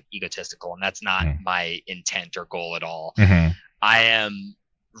sounding like egotistical, and that's not my intent or goal at all. Mm-hmm. I am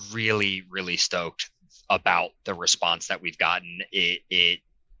really, really stoked about the response that we've gotten.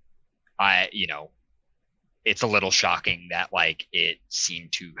 It's a little shocking that like it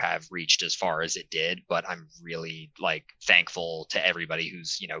seemed to have reached as far as it did, but I'm really like thankful to everybody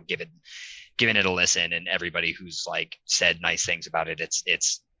who's, given it a listen, and everybody who's like said nice things about it.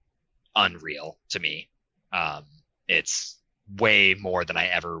 It's unreal to me. It's way more than I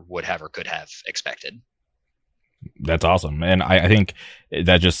ever would have or could have expected. That's awesome. And I think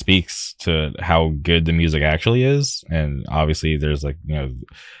that just speaks to how good the music actually is. And obviously there's like,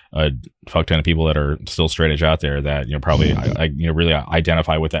 a fuck ton of people that are still straight edge out there that, probably, really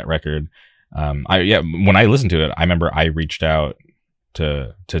identify with that record. When I listened to it, I remember I reached out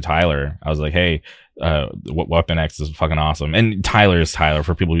to Tyler. I was like, hey, Weapon X is fucking awesome. And Tyler is Tyler,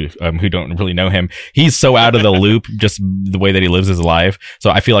 for people who don't really know him. He's so out of the loop, just the way that he lives his life. So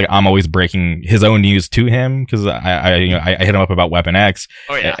I feel like I'm always breaking his own news to him, because I hit him up about Weapon X.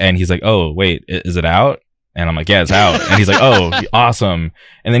 Oh, yeah. And he's like, oh wait, is it out? And I'm like, yeah, it's out. And he's like, oh, awesome.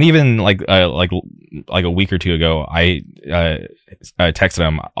 And then even like a week or two ago, I texted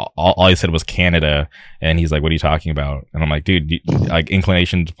him. All he said was Canada, and he's like, what are you talking about? And I'm like, dude, like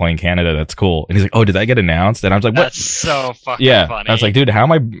Inclination to playing Canada, that's cool. And he's like, oh, did that get announced? And I was like, what? That's so fucking funny. I was like, dude, how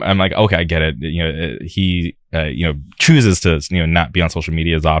am I? I'm like, okay, I get it. He chooses to not be on social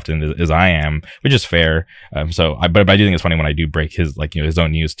media as often as I am, which is fair. But I do think it's funny when I do break his his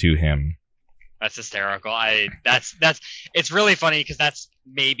own news to him. That's hysterical. It's really funny because that's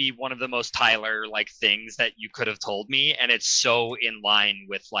maybe one of the most Tyler like things that you could have told me, and it's so in line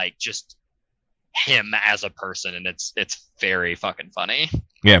with like just him as a person, and it's very fucking funny.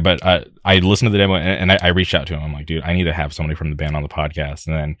 Yeah, but I listened to the demo and I reached out to him. I'm like, dude, I need to have somebody from the band on the podcast.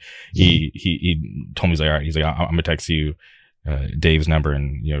 And then he told me, he's like, all right, he's like, I'm gonna text you Dave's number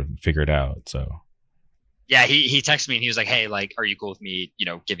and figure it out. So yeah, he texted me and he was like, "Hey, like, are you cool with me,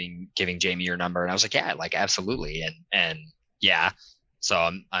 giving Jamie your number?" And I was like, "Yeah, like, absolutely." And yeah, so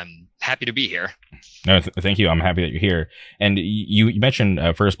I'm happy to be here. no, thank you. I'm happy that you're here. And you mentioned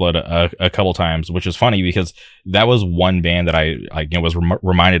First Blood a couple times, which is funny because that was one band that I was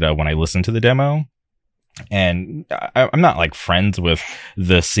reminded of when I listened to the demo. And I'm not like friends with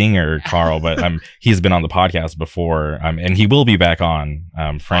the singer Carl, but he's been on the podcast before, and he will be back on.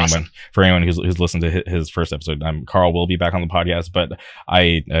 For anyone who's listened to his first episode, Carl will be back on the podcast. But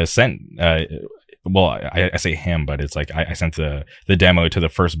I sent well, I say him, but it's like I sent the demo to the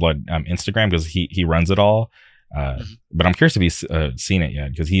First Blood Instagram because he runs it all. But I'm curious if he's seen it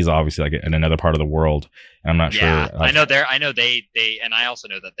yet because he's obviously like in another part of the world. And I'm not sure. I know they and I also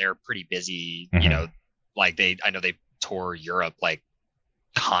know that they're pretty busy. Like I know they tour Europe like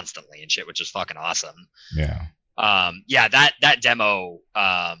constantly and shit, which is fucking awesome. Yeah. That demo,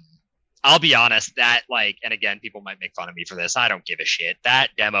 I'll be honest, that like, and again, people might make fun of me for this. I don't give a shit. That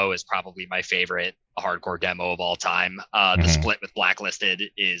demo is probably my favorite hardcore demo of all time. The split with Blacklisted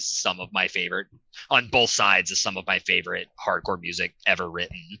is some of my favorite on both sides, is some of my favorite hardcore music ever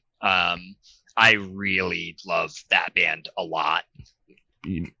written. I really love that band a lot.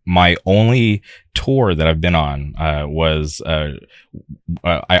 My only tour that I've been on was I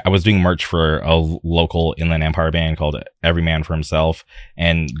was doing merch for a local Inland Empire band called Every Man for Himself,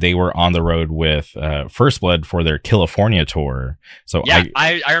 and they were on the road with First Blood for their California tour. So yeah,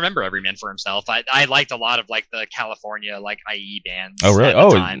 I remember Every Man for Himself. I liked a lot of like the California like IE bands. Oh really?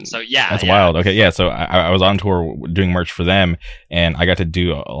 Time. So yeah, that's wild. Okay, yeah. So I was on tour doing merch for them, and I got to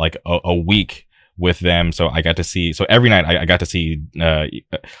do like a week with them. So I got to see, so every night I got to see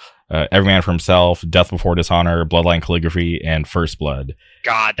Every Man for Himself, Death Before Dishonor, Bloodline Calligraphy, and First Blood.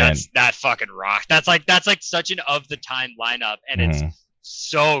 God, that fucking rock. That's like such an of the time lineup, and it's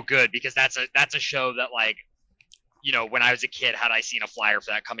so good because that's a show that like, when I was a kid, had I seen a flyer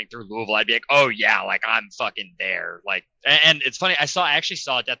for that coming through Louisville, I'd be like, oh yeah, like I'm fucking there. Like, and it's funny, I actually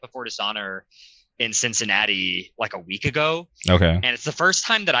saw Death Before Dishonor in Cincinnati like a week ago. Okay. And it's the first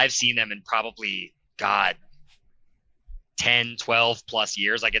time that I've seen them in probably, God, 10, 12 plus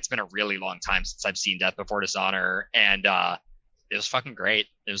years. Like, it's been a really long time since I've seen Death Before Dishonor. And it was fucking great.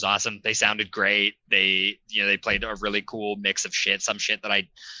 It was awesome. They sounded great. They played a really cool mix of shit. Some shit that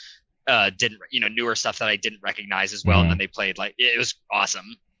I didn't, newer stuff that I didn't recognize as well. And then they played like, it was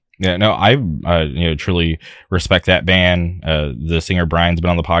awesome. Yeah, no, I truly respect that band. The singer Brian's been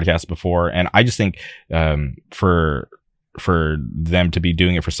on the podcast before, and I just think for them to be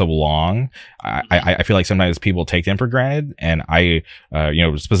doing it for so long, I feel like sometimes people take them for granted. And I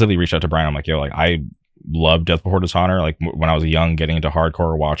specifically reached out to Brian. I'm like, like I love Death Before Dishonor. Like when I was young, getting into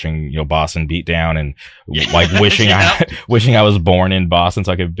hardcore, watching Boston Beatdown, and like wishing I was born in Boston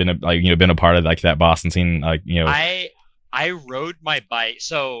so I could have been a part of like that Boston scene. Like I rode my bike.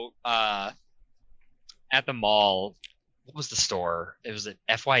 So at the mall, what was the store? It was at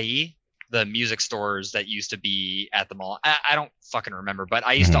FYE, the music stores that used to be at the mall. I don't fucking remember, but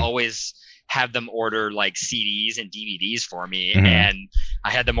I used to always have them order like CDs and DVDs for me. And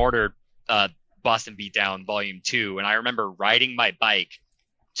I had them order Boston Beatdown Volume 2. And I remember riding my bike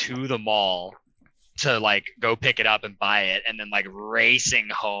to the mall to like go pick it up and buy it, and then like racing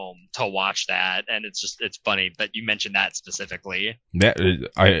home to watch that. And it's funny that you mentioned that specifically.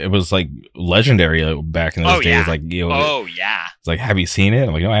 It was like legendary back in those days. Yeah. Like it's like, have you seen it?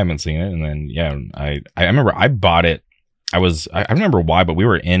 I'm like, no, I haven't seen it. And then I remember I bought it. I don't remember why, but we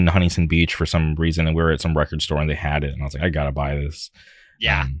were in Huntington Beach for some reason, and we were at some record store and they had it, and I was like, I gotta buy this.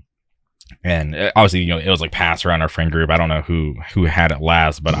 And obviously, it was like passed around our friend group. I don't know who had it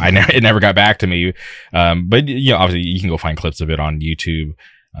last, but it never got back to me. But obviously, you can go find clips of it on YouTube.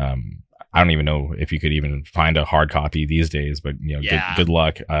 I don't even know if you could even find a hard copy these days. But good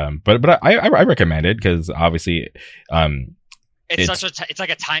luck. But I recommend it because obviously, it's like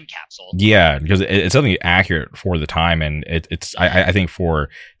a time capsule. Yeah, because it's something accurate for the time, and I think for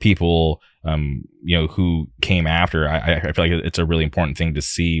people who came after, I feel like it's a really important thing to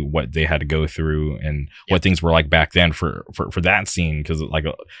see what they had to go through and what things were like back then for that scene, because like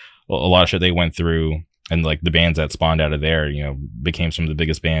a lot of shit they went through, and like the bands that spawned out of there became some of the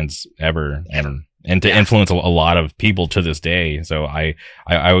biggest bands ever, and to influence a lot of people to this day. So I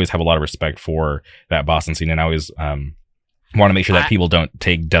always have a lot of respect for that Boston scene, and I always want to make sure that people don't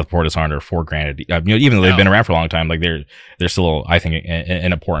take Death Before Dishonor for granted. Even though they've been around for a long time, like they're still, I think,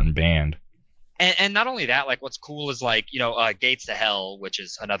 an important band. And not only that, like what's cool is like, Gates to Hell, which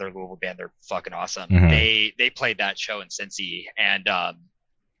is another Louisville band. They're fucking awesome. They played that show in Cincy, and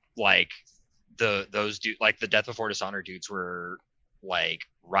like those like the Death Before Dishonor dudes were like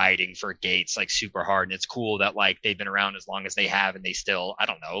riding for Gates like super hard, and it's cool that like they've been around as long as they have, and they still, I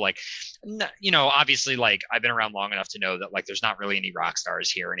don't know, like, obviously, like, I've been around long enough to know that like there's not really any rock stars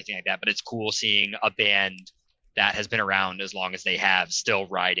here or anything like that, but it's cool seeing a band that has been around as long as they have still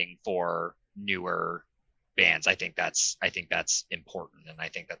riding for newer bands. I think that's important, and I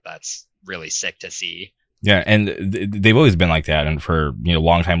think that's really sick to see. Yeah, and they've always been like that. And for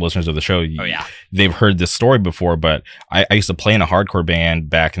longtime listeners of the show, Oh yeah, they've heard this story before. But I used to play in a hardcore band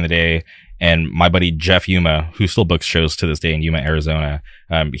back in the day, and my buddy Jeff Yuma, who still books shows to this day in Yuma, Arizona,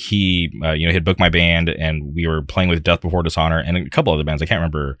 he had booked my band, and we were playing with Death Before Dishonor and a couple other bands. I can't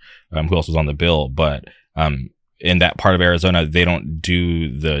remember who else was on the bill, but in that part of Arizona, they don't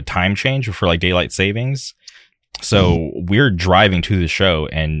do the time change for like daylight savings. So we're driving to the show,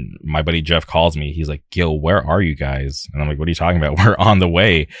 and my buddy Jeff calls me. He's like, "Yo, where are you guys?" And I'm like, "What are you talking about? We're on the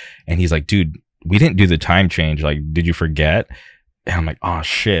way." And he's like, "Dude, we didn't do the time change. Like, did you forget?" And I'm like, "Oh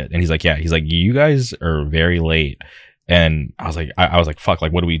shit." And he's like, "Yeah." He's like, "You guys are very late." And I was like, "Fuck,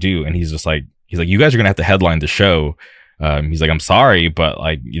 like, what do we do?" And he's like, "You guys are going to have to headline the show." He's like, "I'm sorry, but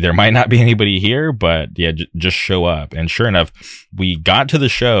like, there might not be anybody here, but yeah, just show up." And sure enough, we got to the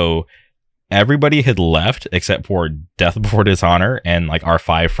show. Everybody had left except for Death Before Dishonor and like our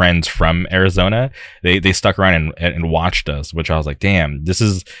 5 friends from Arizona. They stuck around and watched us, which I was like, damn, this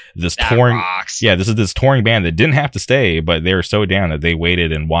is this that touring. rocks. Yeah, this is this touring band that didn't have to stay, but they were so down that they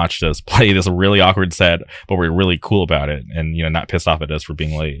waited and watched us play this really awkward set, but we're really cool about it and not pissed off at us for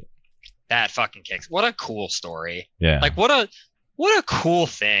being late. That fucking kicks. What a cool story. Yeah. Like what a cool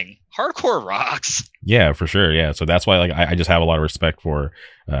thing. Hardcore rocks. Yeah, for sure. Yeah. So that's why like I just have a lot of respect for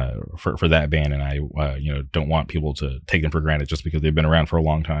that band, and I don't want people to take them for granted just because they've been around for a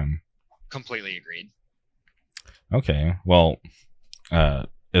long time. Completely agreed. Okay. Well,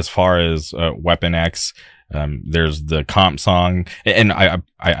 as far as Weapon X, there's the comp song, and I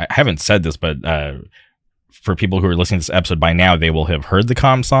haven't said this, but for people who are listening to this episode by now, they will have heard the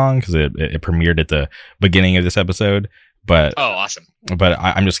comp song because it premiered at the beginning of this episode. But oh, awesome. But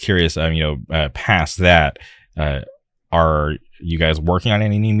I'm just curious, past that, are you guys working on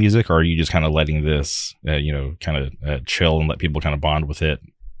any new music, or are you just kind of letting this, kind of chill and let people kind of bond with it?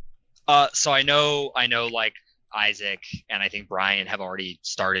 So I know like Isaac and I think Brian have already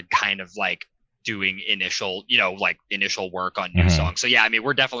started kind of like doing initial work on new songs. So yeah, I mean,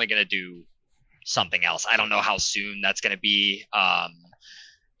 we're definitely going to do something else. I don't know how soon that's going to be.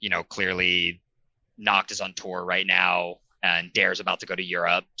 Clearly Noct is on tour right now, and Dare's about to go to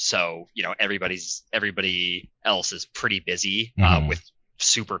Europe. So, everybody else is pretty busy with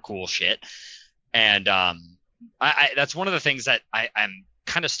super cool shit. And I that's one of the things that I'm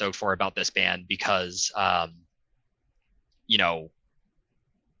kind of stoked for about this band because, Noct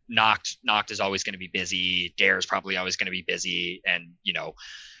is always going to be busy. Dare's probably always going to be busy. And,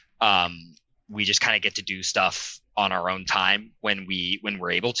 we just kind of get to do stuff on our own time when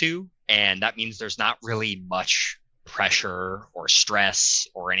we're able to. And that means there's not really much pressure or stress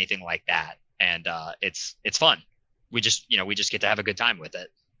or anything like that. And it's fun. We just get to have a good time with it.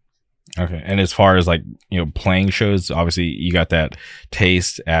 Okay. And as far as like, playing shows, obviously you got that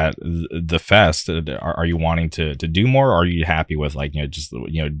taste at the fest. Are you wanting to do more, or are you happy with like, just,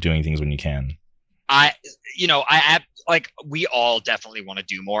 doing things when you can? I like, we all definitely want to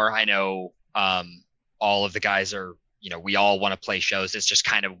do more. I know all of the guys are, we all want to play shows. It's just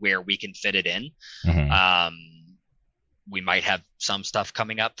kind of where we can fit it in. Mm-hmm. We might have some stuff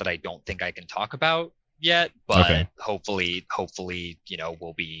coming up that I don't think I can talk about yet, but okay. hopefully,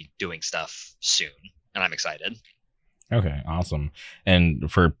 we'll be doing stuff soon, and I'm excited. Okay, awesome.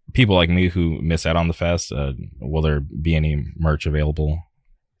 And for people like me who miss out on the fest, will there be any merch available?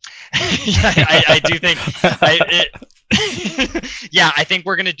 I do think yeah, I think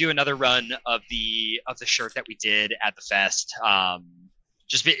we're gonna do another run of the shirt that we did at the fest.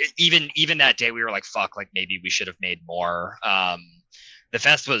 Even that day we were like, fuck, like maybe we should have made more. The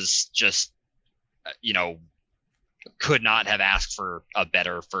fest was just could not have asked for a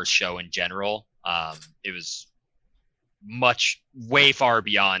better first show in general. It was way far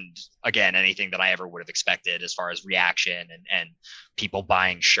beyond, again, anything that I ever would have expected as far as reaction and people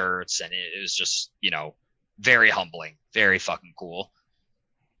buying shirts, and it was just very humbling, very fucking cool.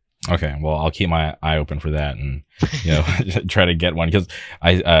 Okay, well, I'll keep my eye open for that and try to get one, because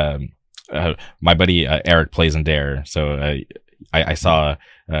my buddy Eric plays in Dare, so I saw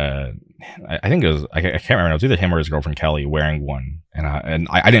I think it was I can't remember, it was either him or his girlfriend Kelly wearing one, and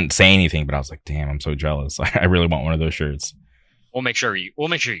I didn't say anything, but I was like, damn, I'm so jealous. I really want one of those shirts. We'll make sure you get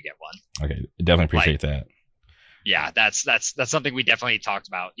one. Okay, definitely appreciate that. Yeah, that's something we definitely talked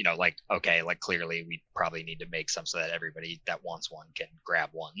about. Like, okay, like clearly we probably need to make some so that everybody that wants one can grab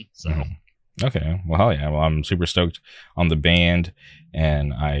one. So Mhm. Okay. Well, hell yeah. Well, I'm super stoked on the band,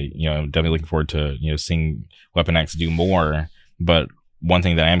 and definitely looking forward to seeing Weapon X do more. But one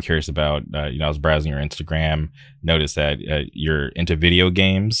thing that I am curious about, I was browsing your Instagram, noticed that you're into video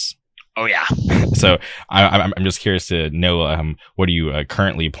games. oh yeah. So I'm just curious to know, what are you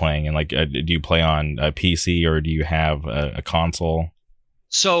currently playing, and like, do you play on a PC or do you have a console?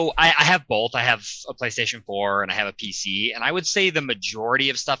 So I have both. I have a PlayStation 4 and I have a PC, and I would say the majority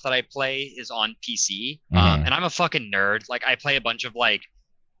of stuff that I play is on PC. Hmm. And I'm a fucking nerd. Like I play a bunch of like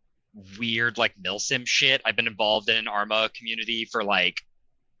weird like milsim shit. I've been involved in an Arma community for like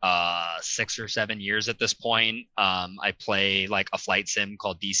 6 or 7 years at this point. I play like a flight sim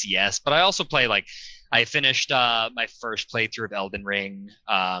called DCS, but I also play like I finished my first playthrough of Elden Ring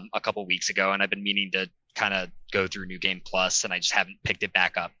a couple weeks ago, and I've been meaning to kind of go through New Game Plus, and I just haven't picked it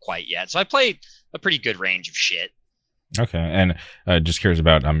back up quite yet. So I play a pretty good range of shit. Okay, and just curious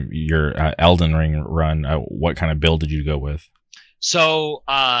about your Elden Ring run. What kind of build did you go with? So,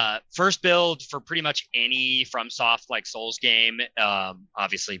 first build for pretty much any FromSoft like Souls game,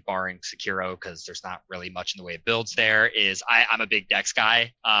 obviously barring Sekiro because there's not really much in the way of builds there, is I'm a big Dex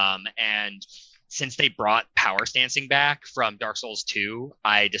guy. And since they brought power stancing back from Dark Souls 2,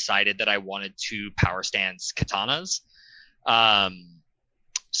 I decided that I wanted to power stance katanas. Um,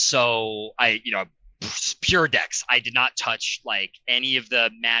 so pure Dex. I did not touch like any of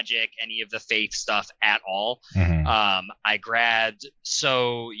the magic, any of the faith stuff at all. Hmm. I grabbed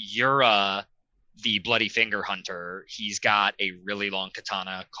Yura, the Bloody Finger Hunter. He's got a really long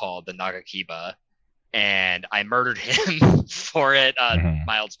katana called the Nagakiba, and I murdered him for it. Hmm.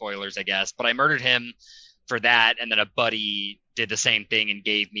 Mild spoilers, I guess, but I murdered him for that, and then a buddy did the same thing and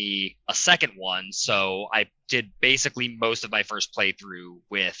gave me a second one. So I did basically most of my first playthrough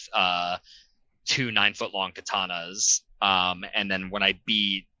with two 9 foot long katanas. And then when I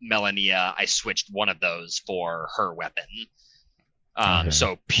beat Melania, I switched one of those for her weapon. Okay.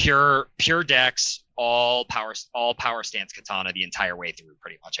 So pure Dex, all power stance katana the entire way through.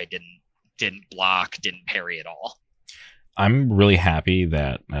 Pretty much, I didn't block, didn't parry at all. I'm really happy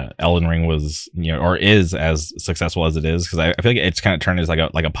that Elden Ring was, or is as successful as it is, because I feel like it's kind of turned as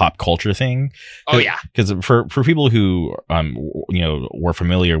like a pop culture thing. Oh yeah, Because for people who were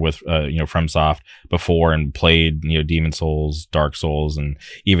familiar with FromSoft before and played Demon Souls, Dark Souls, and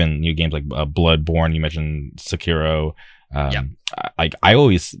even games like Bloodborne. You mentioned Sekiro. Yep. I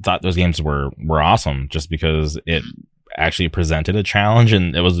always thought those games were awesome just because it actually presented a challenge,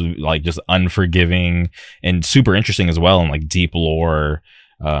 and it was like just unforgiving and super interesting as well, and like deep lore.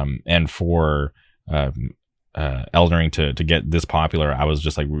 And for Elden Ring to get this popular, I was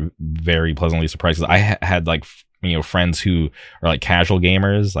just like very pleasantly surprised, because I had like friends who are like casual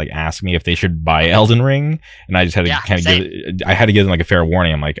gamers like ask me if they should buy Elden Ring, and I just had to I had to give them like a fair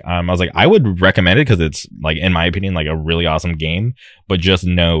warning. I'm like, I was like, I would recommend it because it's like, in my opinion, like a really awesome game, but just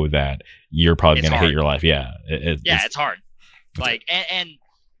know that you're probably gonna hate your life. Yeah, it's hard. Like, and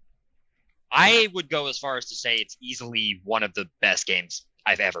I would go as far as to say it's easily one of the best games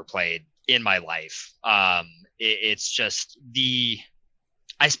I've ever played in my life. It's just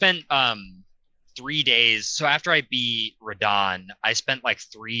I spent 3 days. So after I beat Radahn, I spent like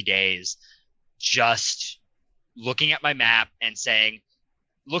 3 days just looking at my map and saying,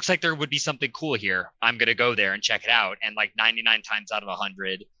 looks like there would be something cool here. I'm going to go there and check it out. And like 99 times out of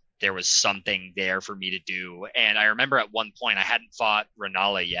 100, there was something there for me to do. And I remember at one point I hadn't fought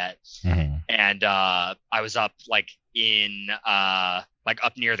Rennala yet. Mm-hmm. And I was up like in like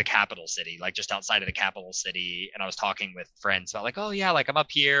up near the capital city, like just outside of the capital city. And I was talking with friends about like, oh yeah, like I'm up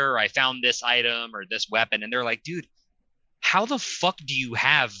here, or I found this item or this weapon. And they're like, dude, how the fuck do you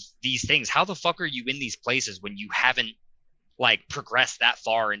have these things? How the fuck are you in these places when you haven't like progressed that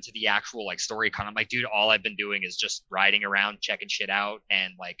far into the actual like story content? I'm like, dude, all I've been doing is just riding around, checking shit out,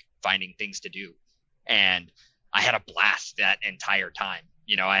 and like finding things to do. And I had a blast that entire time.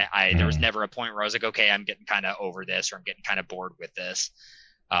 There was never a point where I was like, okay, I'm getting kind of over this, or I'm getting kind of bored with this.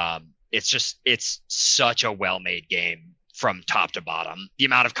 It's such a well-made game from top to bottom. The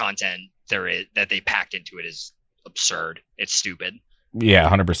amount of content there is that they packed into it is absurd. It's stupid. Yeah,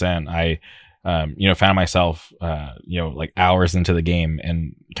 100%. I found myself like hours into the game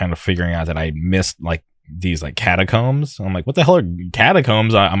and kind of figuring out that I missed like these like catacombs. I'm like, what the hell are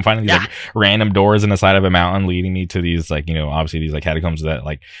catacombs? I'm finding these Yeah. like random doors in the side of a mountain leading me to these like, obviously these like catacombs that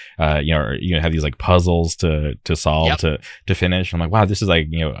like have these like puzzles to solve, Yep. to finish. I'm like, wow, this is like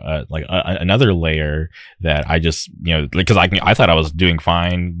another layer that I just because I thought I was doing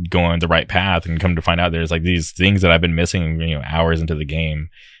fine going the right path, and come to find out there's like these things that I've been missing hours into the game.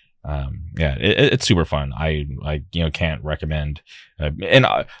 It's super fun. I can't recommend, and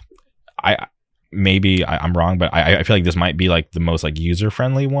I maybe I'm wrong, but I feel like this might be like the most like user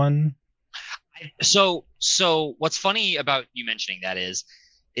friendly one. So what's funny about you mentioning that is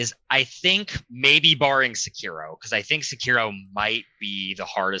I think maybe barring Sekiro, because I think Sekiro might be the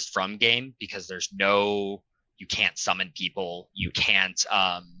hardest from game, because you can't summon people, you can't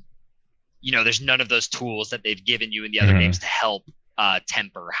there's none of those tools that they've given you in the other games to help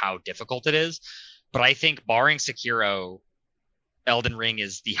temper how difficult it is. But I think barring Sekiro, Elden Ring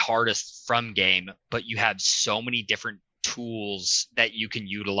is the hardest from game, but you have so many different tools that you can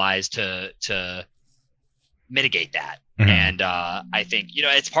utilize to mitigate that. And I think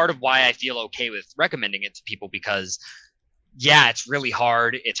it's part of why I feel okay with recommending it to people, because it's really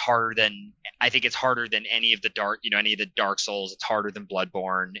hard. It's harder than any of the Dark Souls. It's harder than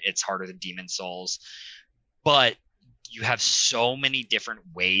Bloodborne. It's harder than Demon Souls. But you have so many different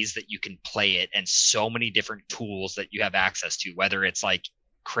ways that you can play it, and so many different tools that you have access to, whether it's like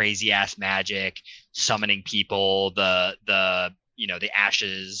crazy ass magic, summoning people, the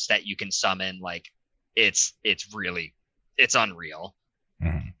ashes that you can summon. Like it's unreal.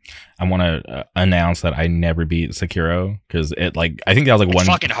 I want to announce that I never beat Sekiro, because I think that was like it's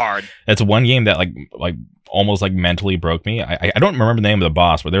fucking hard. That's one game that like almost like mentally broke me. I don't remember the name of the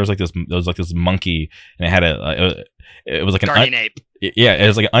boss, but there was this monkey, and it had it was like Guardian ape. Yeah, it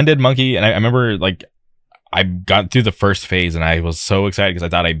was like an undead monkey, and I remember like I got through the first phase and I was so excited because I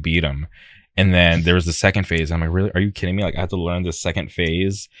thought I beat him. And then there was the second phase. And I'm like, really? Are you kidding me? Like, I have to learn the second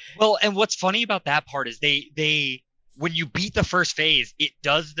phase? Well, and what's funny about that part is they when you beat the first phase, it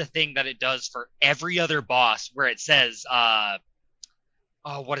does the thing that it does for every other boss, where it says,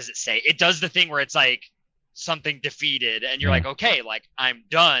 what does it say? It does the thing where it's like something defeated, and you're like, okay, like I'm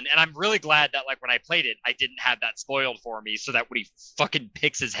done. And I'm really glad that like when I played it, I didn't have that spoiled for me, so that when he fucking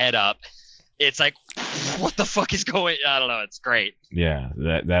picks his head up, it's like, what the fuck is going? I don't know. It's great. Yeah,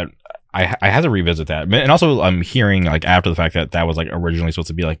 that I had to revisit that, and also I'm hearing like after the fact that was like originally supposed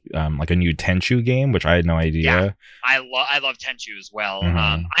to be like a new Tenchu game, which I had no idea. Yeah, I love Tenchu as well.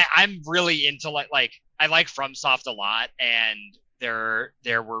 I'm really into like I like FromSoft a lot, and there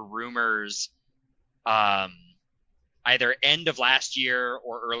were rumors, either end of last year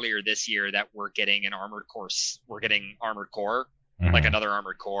or earlier this year, that we're getting Armored Core. Like another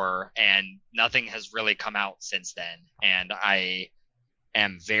Armored Core, and nothing has really come out since then. And I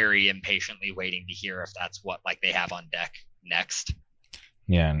am very impatiently waiting to hear if that's what like they have on deck next.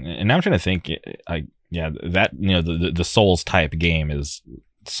 Yeah, and now I'm trying to think. That the Souls type game is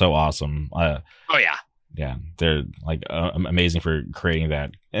so awesome. Oh yeah. Yeah, they're like amazing for creating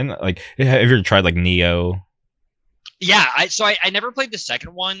that. And like, have you ever tried like Neo? Yeah, I never played the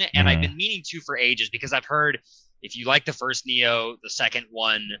second one, and I've been meaning to for ages, because I've heard if you like the first Neo, the second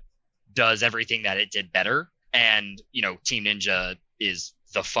one does everything that it did better. And, Team Ninja is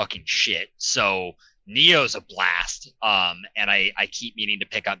the fucking shit. So Neo's a blast. And I keep meaning to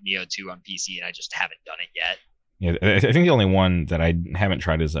pick up Neo 2 on PC, and I just haven't done it yet. Yeah, I think the only one that I haven't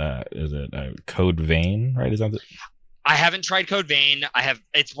tried is Code Vein, right? Is that I haven't tried Code Vein.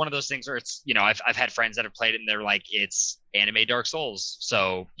 It's one of those things where it's, I've had friends that have played it, and they're like, it's anime Dark Souls.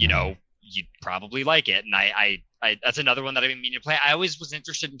 So, you'd probably like it. And I that's another one that I've been meaning to play. I always was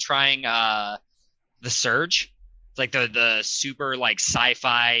interested in trying The Surge. It's like the super like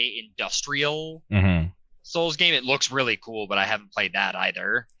sci-fi industrial Souls game. It looks really cool, but I haven't played that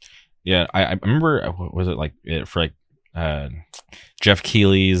either. Yeah, I remember, was it like for like Jeff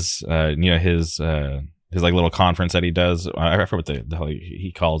Keighley's his like little conference that he does. I forget what the hell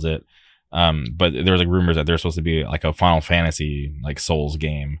he calls it. But there was like rumors that there's supposed to be like a Final Fantasy like Souls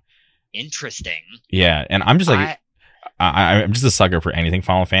game. Interesting. Yeah, and I'm just like I'm just a sucker for anything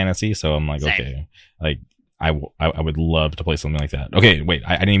Final Fantasy, so I'm like, same. Okay, like I would love to play something like that. Okay, wait,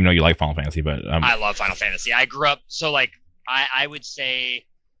 I didn't even know you like Final Fantasy, but I love Final Fantasy. I grew up, so like I would say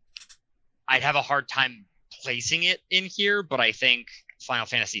I'd have a hard time placing it in here, but I think Final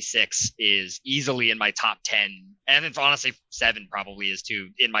Fantasy 6 is easily in my top 10, and if honestly 7 probably is too,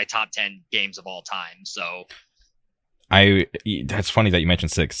 in my top 10 games of all time. So that's funny that you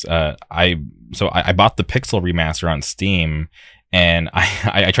mentioned 6. I bought the Pixel remaster on Steam, and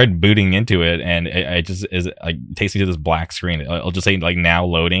I tried booting into it, and it just is like takes me to this black screen. I'll just say like now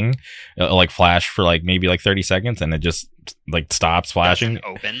loading, it'll like flash for like maybe like 30 seconds, and it just like stops flashing. Doesn't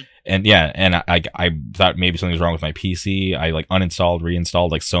open. And yeah, and I thought maybe something was wrong with my PC. I like uninstalled,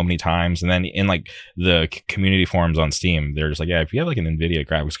 reinstalled like so many times, and then in like the community forums on Steam, they're just like, yeah, if you have like an NVIDIA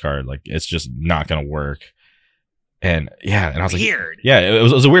graphics card, like it's just not gonna work. And yeah, and I was weird. Like, yeah, it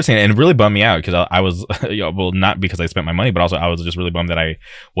was a weird thing, and it really bummed me out because I was, well, not because I spent my money, but also I was just really bummed that I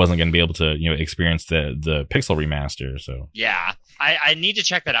wasn't going to be able to, experience the Pixel remaster. So yeah, I need to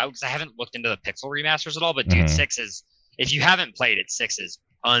check that out because I haven't looked into the Pixel remasters at all. But dude, 6 is, if you haven't played it, 6 is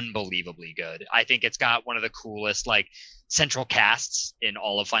unbelievably good. I think it's got one of the coolest like central casts in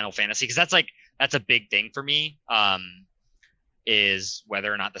all of Final Fantasy, because that's a big thing for me. Is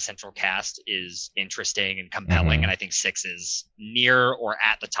whether or not the central cast is interesting and compelling, and I think 6 is near or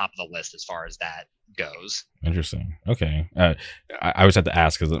at the top of the list as far as that goes. Interesting. Okay. I always have to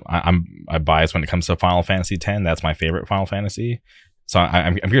ask because I'm biased when it comes to Final Fantasy X. That's my favorite Final Fantasy. So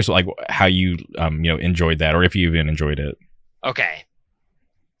I'm curious, like how you enjoyed that, or if you even enjoyed it. Okay.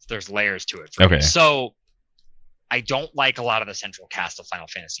 There's layers to it. Me. So I don't like a lot of the central cast of Final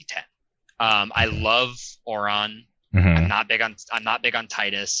Fantasy X. I love Auron. I'm not big on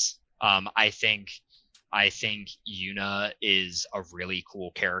Titus. I think Yuna is a really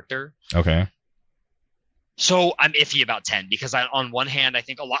cool character. Okay. So I'm iffy about 10 because on one hand, I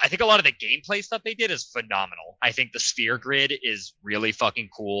think a lot of the gameplay stuff they did is phenomenal. I think the sphere grid is really fucking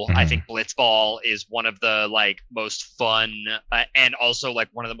cool. I think Blitzball is one of the like most fun and also like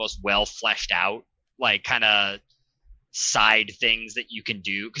one of the most well fleshed out like kind of side things that you can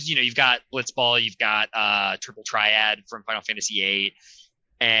do, because you've got Blitzball, you've got Triple Triad from Final Fantasy VIII,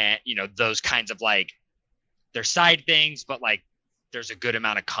 and those kinds of like they're side things, but like there's a good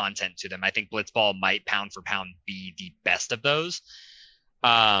amount of content to them. I think Blitzball might pound for pound be the best of those.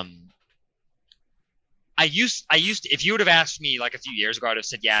 I used if you would have asked me like a few years ago, I'd have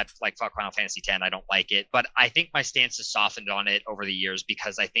said, yeah, like fuck Final Fantasy X, I don't like it. But I think my stance has softened on it over the years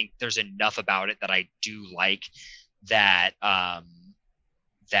because I think there's enough about it that I do like, that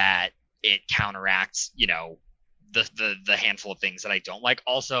that it counteracts the handful of things that I don't like.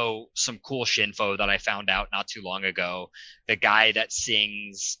 Also, some cool shinfo that I found out not too long ago. The guy that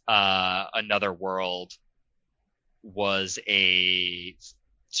sings Another World was a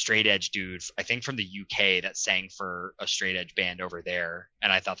straight edge dude, I think from the UK, that sang for a straight edge band over there,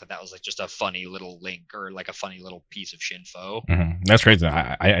 and I thought that was like just a funny little link or like a funny little piece of shinfo. That's crazy.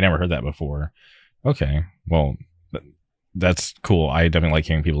 I never heard that before. Okay, well, that's cool. I definitely like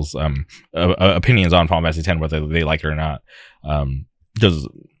hearing people's opinions on Final Fantasy X, whether they like it or not. Because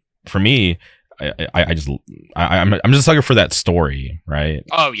for me, I'm just a sucker for that story, right?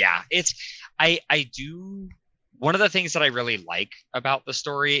 Oh yeah, I do. One of the things that I really like about the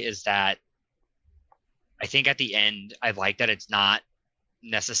story is that I think at the end I like that it's not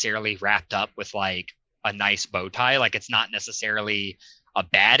necessarily wrapped up with like a nice bow tie. Like it's not necessarily a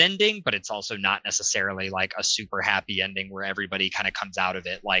bad ending, but it's also not necessarily like a super happy ending where everybody kind of comes out of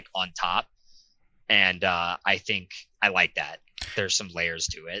it like on top. And I think I like that. There's some layers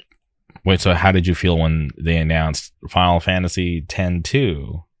to it. Wait, so how did you feel when they announced Final Fantasy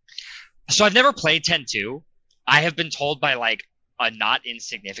X-2? So I've never played X-2. I have been told by like a not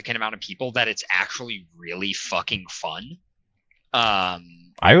insignificant amount of people that it's actually really fucking fun.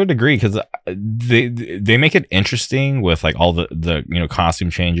 I would agree because they make it interesting with like all the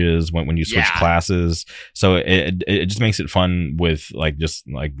costume changes when you switch classes. So it just makes it fun with like just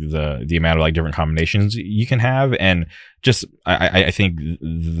like the amount of like different combinations you can have, and just I think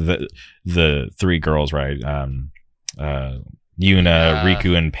the three girls, right? Yuna,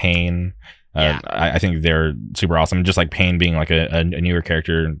 Riku, and Pain. I think they're super awesome. Just like Pain being like a newer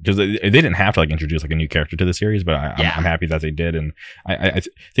character, because they didn't have to like introduce like a new character to the series, but I'm happy that they did, and I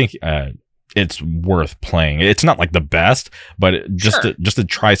think it's worth playing. It's not like the best, but just to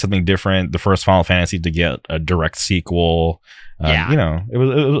try something different. The first Final Fantasy to get a direct sequel, it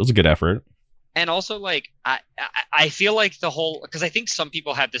was a good effort. And also, like, I feel like because I think some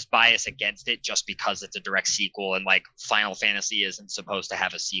people have this bias against it just because it's a direct sequel and, like, Final Fantasy isn't supposed to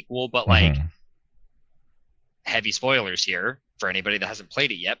have a sequel. But, like, heavy spoilers here for anybody that hasn't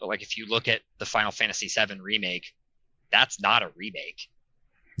played it yet. But, like, if you look at the Final Fantasy VII remake, that's not a remake.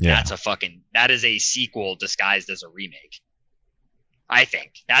 Yeah. That is a sequel disguised as a remake. I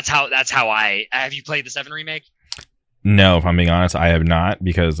think. That's how have you played the 7 remake? No, if I'm being honest, I have not,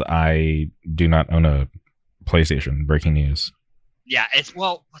 because I do not own a PlayStation. Breaking news. Yeah, it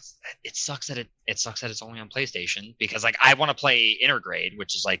sucks that it's only on PlayStation, because like I want to play Intergrade,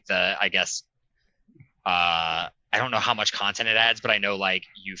 which is like the I don't know how much content it adds, but I know like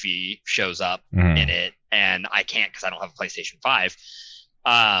Yuffie shows up in Mhm. it, and I can't because I don't have a PlayStation 5.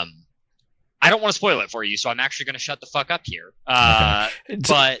 Um, I don't want to spoil it for you, so I'm actually going to shut the fuck up here. Okay.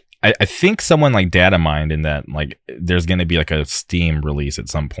 But I think someone like data mined in that like there's going to be like a Steam release at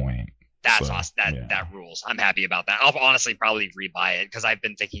some point. that's So awesome. That yeah. that rules. I'm happy about that. I'll honestly probably rebuy it because I've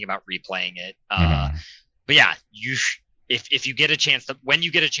been thinking about replaying it. Mhm. But yeah, if you get a chance to when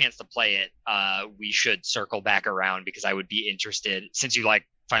you get a chance to play it, we should circle back around because I would be interested since you like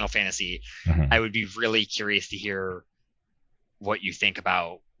Final Fantasy. Mhm. I would be really curious to hear what you think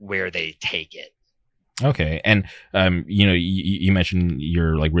about where they take it. Okay, and you mentioned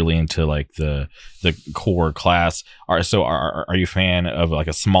you're like really into like the core class. Are you a fan of like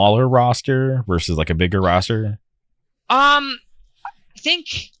a smaller roster versus like a bigger roster? Um, I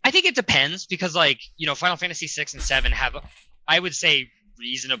think it depends because like Final Fantasy 6 and 7 have I would say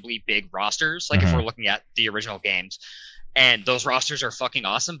reasonably big rosters. Like if we're Mhm. looking at the original games, and those rosters are fucking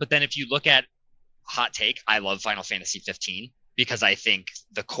awesome. But then if you look at hot take, I love Final Fantasy 15 because I think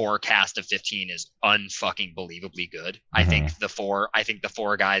the core cast of 15 is unfucking believably good. Mhm. I think the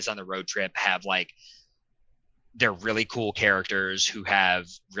four guys on the road trip have like they're really cool characters who have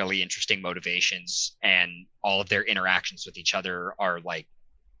really interesting motivations and all of their interactions with each other are like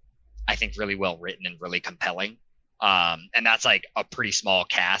I think really well written and really compelling. And that's like a pretty small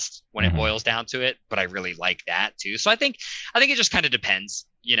cast when it Mhm. boils down to it, but I really like that too. So I think it just kind of depends,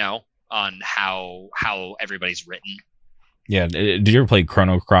 on how everybody's written. Yeah. Did you ever play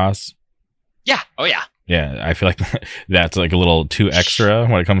Chrono Cross? Yeah. Oh yeah. Yeah, I feel like that's like a little too extra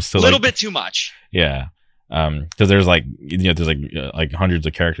when it comes to A little like bit too much. yeah. Because there's like there's like hundreds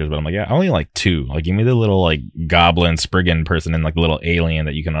of characters, but I'm like, yeah, I only like two. Like, give me the little like goblin spriggan person and like the little alien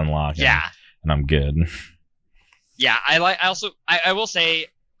that you can unlock, Yeah. and I'm good. Yeah. I will say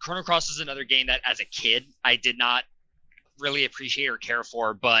Chrono Cross is another game that as a kid I did not really appreciate or care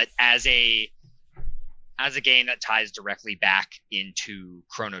for, but as a game that ties directly back into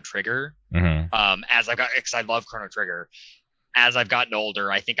Chrono Trigger, Hmm. as I got because I love Chrono Trigger. As I've gotten older,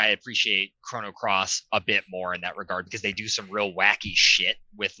 I think I appreciate Chrono Cross a bit more in that regard because they do some real wacky shit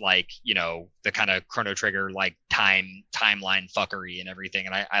with like the kind of Chrono Trigger like timeline fuckery and everything,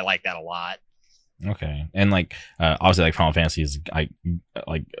 and I like that a lot. Okay, and like obviously like Final Fantasy is like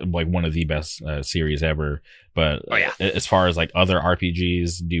one of the best series ever. But Oh yeah, as far as like other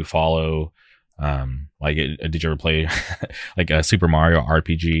RPGs, do you follow? Like, did you ever play like a Super Mario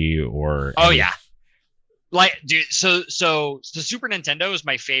RPG or oh any? yeah. Like, dude, so the Super Nintendo is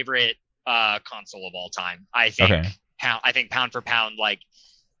my favorite console of all time. Okay. I think pound for pound, like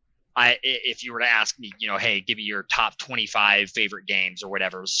if you were to ask me, hey, give me your top 25 favorite games or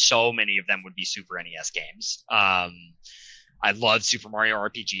whatever, so many of them would be Super NES games. I love Super Mario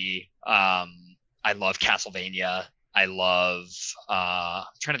RPG. I love Castlevania. I love I'm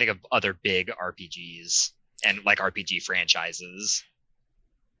trying to think of other big RPGs and like RPG franchises.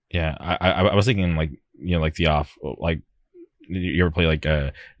 Yeah, I was thinking like like the off like you ever play like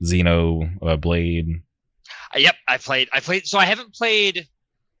Xeno Blade? Yep, I played. So I haven't played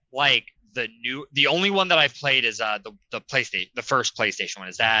like the only one that I've played is the PlayStation, the first PlayStation one.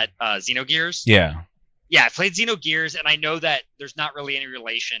 Is that Xenogears? Yeah. Yeah, I played Xenogears, and I know that there's not really any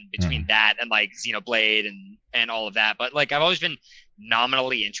relation between Mm. that and like Xenoblade and all of that. But like I've always been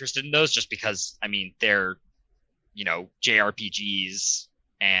nominally interested in those, just because I mean they're JRPGs,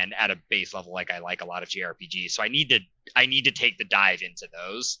 and at a base level, like I like a lot of JRPGs. So I need to take the dive into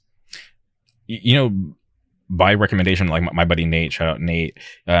those. You know, by recommendation, like my buddy Nate, shout out Nate.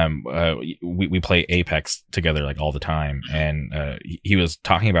 We play Apex together like all the time, and he was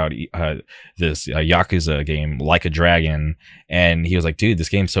talking about this Yakuza game, Like a Dragon, and he was like, "Dude, this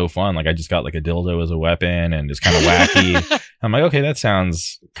game's so fun! Like, I just got like a dildo as a weapon, and it's kind of wacky." I'm like, "Okay, that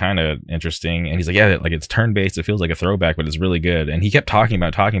sounds kind of interesting." And he's like, "Yeah, like it's turn based. It feels like a throwback, but it's really good." And he kept talking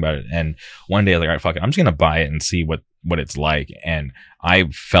about it. And one day I was like, "All right, fuck it, I'm just gonna buy it and see what it's like." And I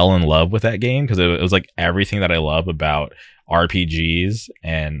fell in love with that game because it was like everything that I love about RPGs,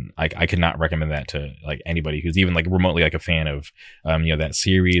 and like I could not recommend that to like anybody who's even like remotely like a fan of that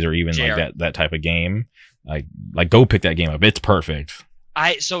series or even like JR that type of game. Like go pick that game up. It's perfect.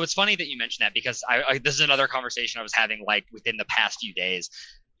 so it's funny that you mentioned that because this is another conversation I was having like within the past few days.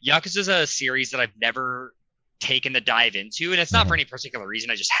 Yakuza is a series that I've never taken the dive into, and it's not for Mhm. any particular reason.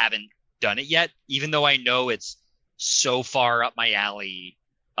 I just haven't done it yet, even though I know it's so far up my alley.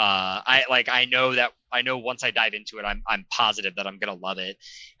 I know once I dive into it, I'm positive that I'm gonna love it.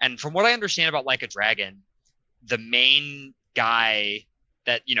 And from what I understand about Like a Dragon, the main guy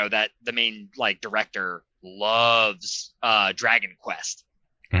that the main like director loves Dragon Quest.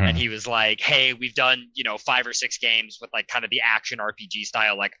 And he was like, hey, we've done, 5 or 6 games with like kind of the action RPG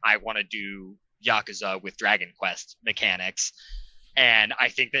style. Like, I want to do Yakuza with Dragon Quest mechanics. And I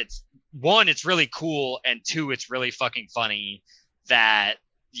think that's, one, it's really cool. And two, it's really fucking funny that,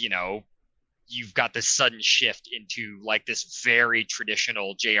 you've got this sudden shift into like this very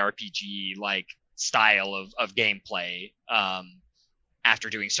traditional JRPG like style of gameplay.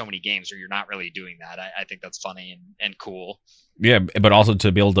 After doing so many games where you're not really doing that. I think that's funny and cool. Yeah, but also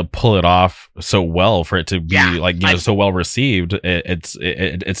to be able to pull it off so well, for it to be so well received,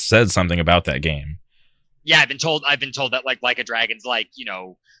 it says something about that game. Yeah, I've been told that like a Dragon's like,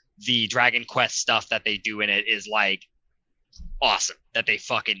 the Dragon Quest stuff that they do in it is like awesome, that they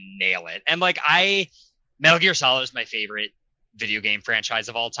fucking nail it. And like Metal Gear Solid is my favorite video game franchise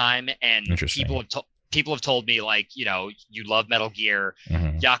of all time, and people have told me like, you love Metal Gear.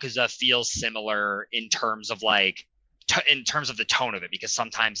 Yakuza feels similar in terms of like in terms of the tone of it, because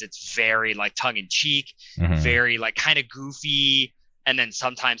sometimes it's very like tongue in cheek, very like kind of goofy, and then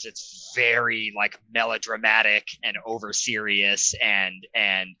sometimes it's very like melodramatic and over serious, and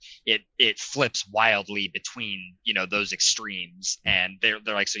it flips wildly between those extremes. And they're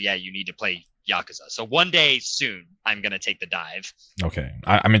like, so yeah, you need to play Yakuza. So one day soon, I'm gonna take the dive. Okay,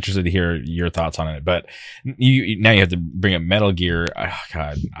 I'm interested to hear your thoughts on it. But now you have to bring up Metal Gear. Oh,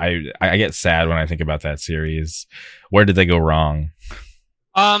 God, I get sad when I think about that series. Where did they go wrong?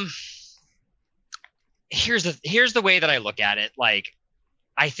 Here's the way that I look at it. Like,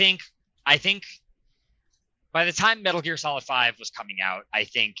 I think by the time Metal Gear Solid 5 was coming out, I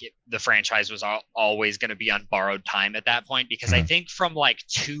think the franchise was always going to be on borrowed time at that point, because I think from like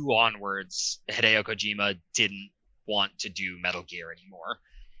 2 onwards, Hideo Kojima didn't want to do Metal Gear anymore,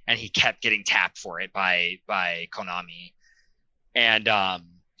 and he kept getting tapped for it by Konami. And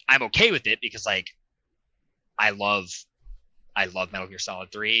I'm okay with it, because like I love Metal Gear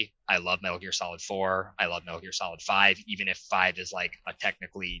Solid 3. I love Metal Gear Solid 4. I love Metal Gear Solid 5, even if 5 is like a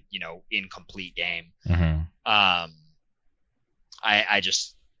technically, incomplete game.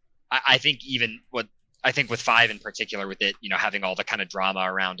 I think with 5 in particular, with it, having all the kind of drama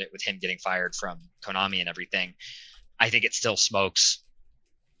around it with him getting fired from Konami and everything, I think it still smokes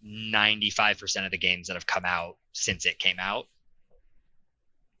 95% of the games that have come out since it came out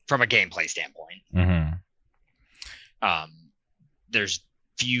from a gameplay standpoint. There's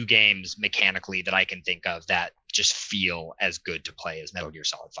few games mechanically that I can think of that just feel as good to play as Metal Gear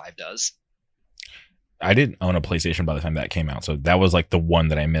Solid 5 does. I didn't own a PlayStation by the time that came out, so that was like the one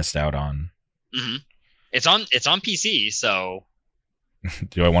that I missed out on. It's on PC, so.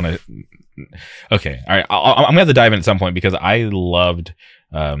 Do I want to? Okay, all right. I'm gonna have to dive in at some point, because I loved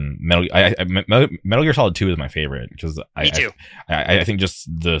Metal Gear Solid 2 is my favorite, because Me too. I think just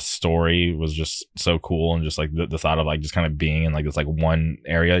the story was just so cool, and just like the thought of like just kind of being in like this like one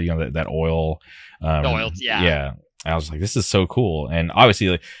area, that oil. The oil, yeah. I was like, this is so cool. And obviously,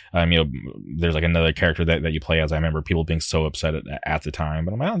 like, there's like another character that you play as. I remember people being so upset at the time,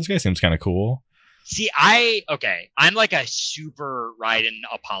 but I'm like, oh, this guy seems kind of cool. See, I'm like a super Raiden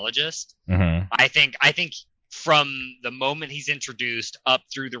apologist. I think from the moment he's introduced up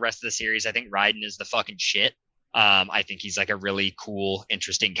through the rest of the series, I think Raiden is the fucking shit. I think he's like a really cool,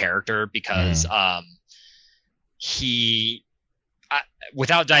 interesting character, because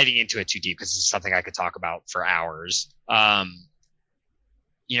without diving into it too deep, because it's something I could talk about for hours.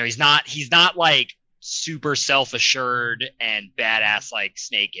 He's not like super self-assured and badass like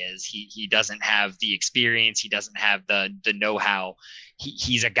Snake is. He doesn't have the experience. He doesn't have the know-how.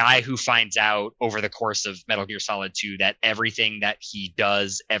 He's a guy who finds out over the course of Metal Gear Solid 2 that everything that he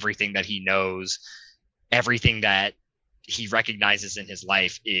does, everything that he knows, everything that he recognizes in his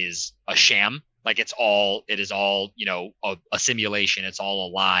life is a sham. Like it is all, a simulation. It's all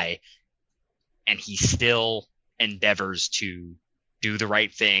a lie. And he still endeavors to do the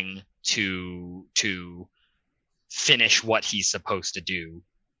right thing, to finish what he's supposed to do.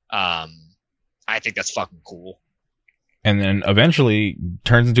 I think that's fucking cool. And then eventually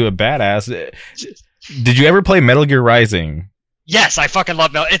turns into a badass. Did you ever play Metal Gear Rising? Yes, I fucking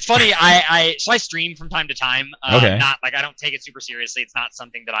love Metal. It's funny. I stream from time to time. Okay. Not like, I don't take it super seriously. It's not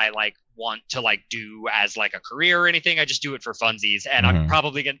something that I like want to like do as like a career or anything. I just do it for funsies. And I'm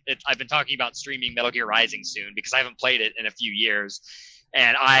probably I've been talking about streaming Metal Gear Rising soon, because I haven't played it in a few years,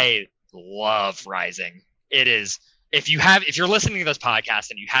 and I love Rising. It is, if you're listening to this podcast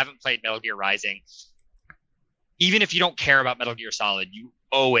and you haven't played Metal Gear Rising, even if you don't care about Metal Gear Solid, you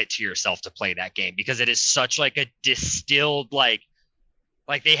owe it to yourself to play that game, because it is such like a distilled, like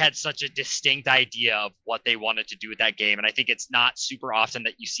Like they had such a distinct idea of what they wanted to do with that game. And I think it's not super often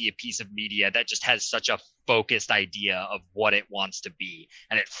that you see a piece of media that just has such a focused idea of what it wants to be.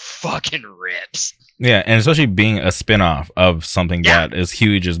 And it fucking rips. Yeah, and especially being a spin-off of something that is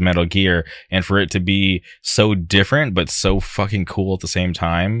huge as Metal Gear, and for it to be so different but so fucking cool at the same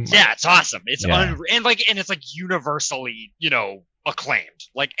time. Yeah, it's awesome. It's and it's like universally, acclaimed.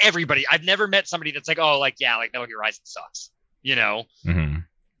 Like everybody, I've never met somebody that's like, oh, like Metal Gear Rising sucks. Mm-hmm.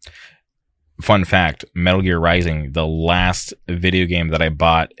 Fun fact, Metal Gear Rising, the last video game that I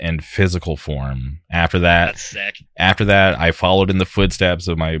bought in physical form. After that, that's sick. After that, I followed in the footsteps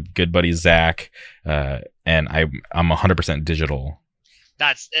of my good buddy Zach, and I'm 100% digital.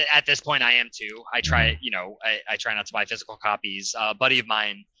 That's at this point I am too. I try, I try not to buy physical copies. A buddy of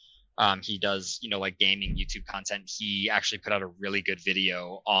mine, he does, like gaming YouTube content. He actually put out a really good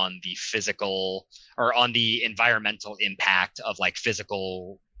video on the physical or on the environmental impact of like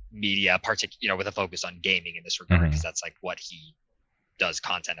physical media, with a focus on gaming in this regard, because that's like what he does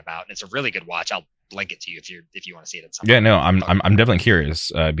content about. And it's a really good watch. I'll link it to you if you want to see it at some point. Yeah, no, I'm definitely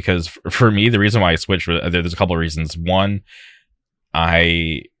curious, because for me, the reason why I switched, there's a couple of reasons. One,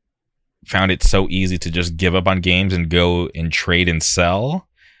 I found it so easy to just give up on games and go and trade and sell.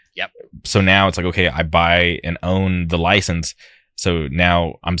 Yep. So now it's like, okay, I buy and own the license. So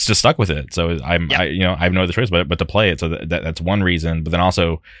now I'm just stuck with it. So I have no other choice but to play it. So that's one reason. But then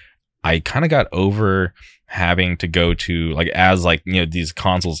also, I kind of got over having to go to these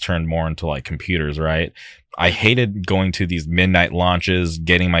consoles turned more into like computers, right? I hated going to these midnight launches,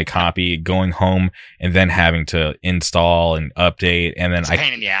 getting my copy, going home, and then having to install and update, and then it's a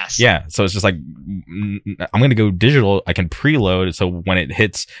pain in the ass. Yeah, so it's just like, I'm going to go digital. I can preload, so when it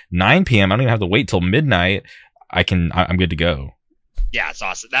hits 9 p.m., I don't even have to wait till midnight. I'm good to go. Yeah, it's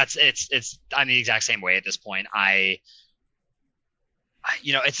awesome. It's I'm the exact same way at this point.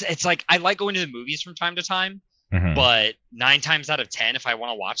 It's like I like going to the movies from time to time. Mm-hmm. But 9 times out of 10, if I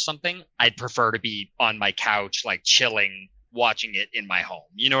want to watch something, I'd prefer to be on my couch, like chilling, watching it in my home.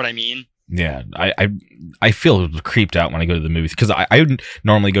 You know what I mean? Yeah, I feel creeped out when I go to the movies, because I would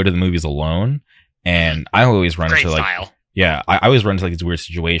normally go to the movies alone, and I always run into like style. Yeah, I always run into like these weird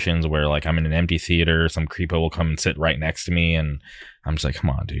situations where like I'm in an empty theater, some creepo will come and sit right next to me, and I'm just like,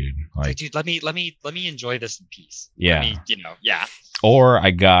 come on, dude. Like, dude, let me enjoy this in peace. Yeah. Yeah. Or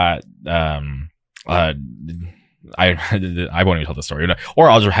I got I won't even tell the story, or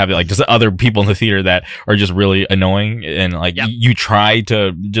I'll just have like just other people in the theater that are just really annoying, and like you try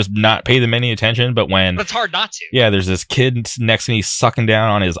to just not pay them any attention, but it's hard not to. Yeah, there's this kid next to me sucking down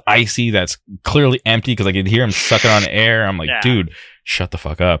on his icy that's clearly empty because I could hear him sucking on air. I'm like, dude, shut the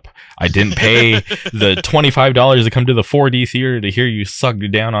fuck up. I didn't pay the $25 to come to the 4D theater to hear you suck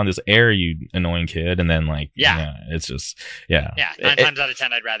down on this air, you annoying kid. And then it's just 9 times out of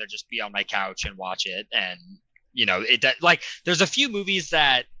 10, I'd rather just be on my couch and watch it. And there's a few movies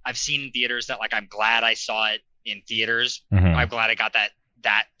that I've seen in theaters that like I'm glad I saw it in theaters. Mm-hmm. I'm glad I got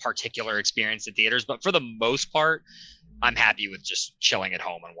that particular experience in theaters, but for the most part, I'm happy with just chilling at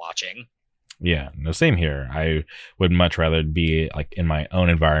home and watching. Yeah, no, same here. I would much rather be like in my own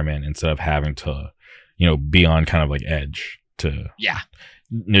environment instead of having to, be on kind of like edge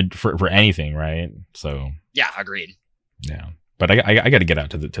for anything, right? So yeah, agreed. Yeah, but I got to get out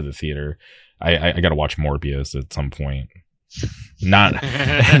to the theater. I got to watch Morbius at some point. Not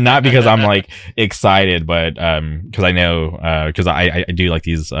because I'm like excited, but because I know because I do like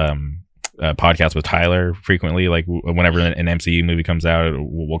these podcasts with Tyler frequently. Like whenever an MCU movie comes out,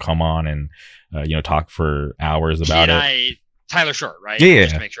 we'll come on and talk for hours about it. Tyler Short, right? Yeah.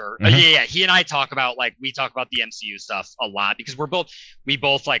 Just to make sure. Mm-hmm. He and I talk about we talk about the MCU stuff a lot because we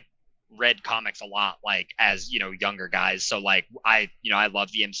both like read comics a lot, like as younger guys. So like I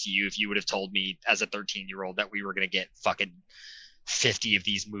love the MCU. If you would have told me as a 13-year-old that we were gonna get fucking 50 of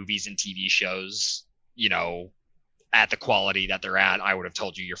these movies and TV shows, at the quality that they're at, I would have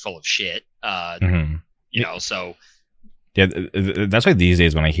told you you're full of shit. So yeah, that's why these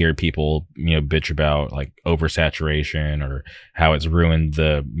days when I hear people bitch about like oversaturation or how it's ruined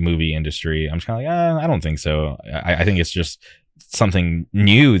the movie industry, I'm just kind of like, I don't think so. I think it's just something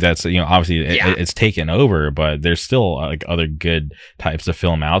new that's obviously it's taken over, but there's still like other good types of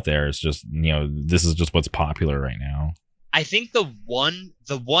film out there. It's just this is just what's popular right now. I think the one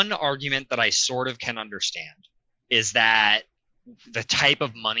argument that I sort of can understand is that the type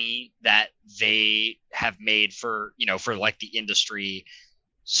of money that they have made for like the industry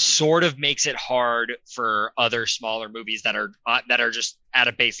sort of makes it hard for other smaller movies that are just at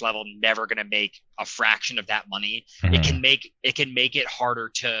a base level never going to make a fraction of that money. Mhm. It can make it harder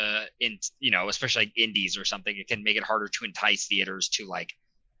to especially like indies or something, it can make it harder to entice theaters to like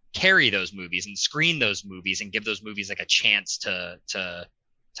carry those movies and screen those movies and give those movies like a chance to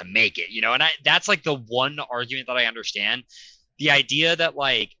make it, and that's like the one argument that I understand. The idea that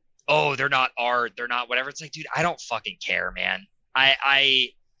like, oh, they're not art, they're not whatever. It's like, dude, I don't fucking care, man. I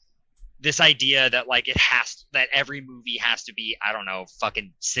this idea that like that every movie has to be, I don't know,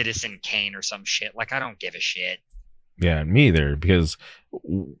 fucking Citizen Kane or some shit. Like, I don't give a shit. Yeah, me either. Because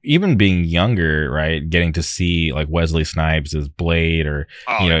even being younger, right, getting to see like Wesley Snipes as Blade, or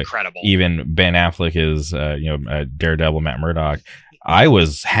incredible. Even Ben Affleck as Daredevil, Matt Murdock, I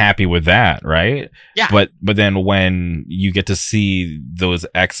was happy with that, right? Yeah. But then when you get to see those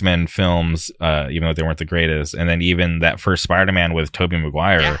X-Men films, even though they weren't the greatest, and then even that first Spider-Man with Tobey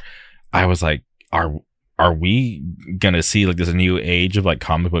Maguire. Yeah. I was like, are we gonna see like this new age of like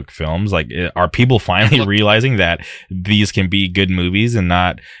comic book films? Like, are people finally realizing that these can be good movies and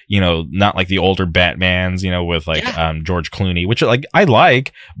not like the older Batmans, with like George Clooney, which like I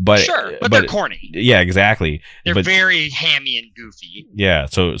like, but sure, but they're corny. Yeah, exactly. They're very hammy and goofy. Yeah,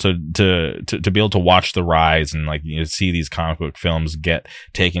 so to be able to watch the rise and like see these comic book films get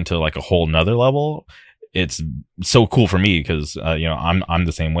taken to like a whole nother level. It's so cool for me because I'm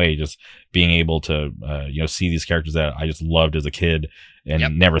the same way, just being able to see these characters that I just loved as a kid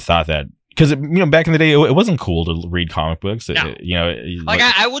and never thought that, because back in the day it wasn't cool to read comic books. No.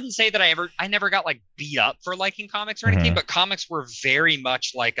 I wouldn't say that I never got like beat up for liking comics or anything, mm-hmm. but comics were very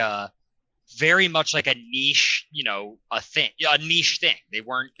much like a niche, a niche thing. They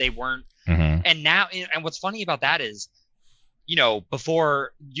weren't mm-hmm. And now, and what's funny about that is,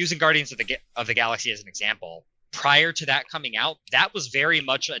 before, using Guardians of the Galaxy as an example, prior to that coming out, that was very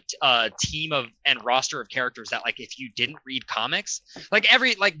much a team of and roster of characters that, like, if you didn't read comics, like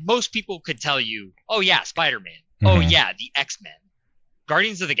most people could tell you, oh yeah, Spider-Man, mm-hmm. oh yeah, the X-Men.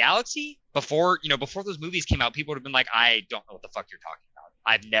 Guardians of the Galaxy, before those movies came out, people would have been like, I don't know what the fuck you're talking about.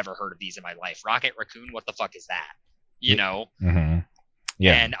 I've never heard of these in my life. Rocket Raccoon, what the fuck is that? Mm-hmm.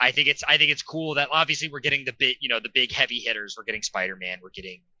 Yeah. And I think it's cool that obviously we're getting the big heavy hitters. We're getting Spider-Man, we're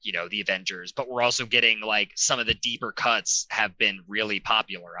getting, the Avengers, but we're also getting like some of the deeper cuts have been really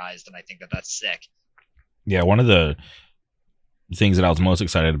popularized. And I think that's sick. Yeah. One of the things that I was most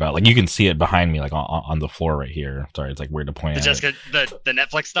excited about, like you can see it behind me, like on the floor right here. Sorry, it's like weird to point out. The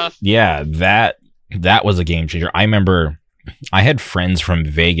Netflix stuff. Yeah. That was a game changer. I remember I had friends from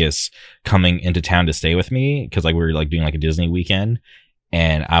Vegas coming into town to stay with me because like we were like doing like a Disney weekend.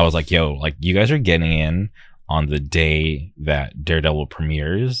 And I was like, yo, like you guys are getting in on the day that Daredevil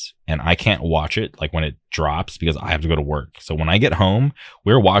premieres, and I can't watch it like when it drops because I have to go to work. So when I get home,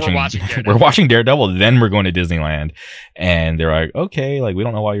 we're watching Daredevil, then we're going to Disneyland. And they're like, okay, like we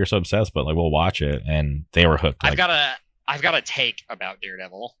don't know why you're so obsessed, but like we'll watch it. And they were hooked. I've got a take about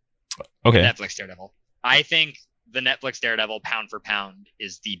Daredevil. Okay. Netflix Daredevil. I think the Netflix Daredevil, pound for pound,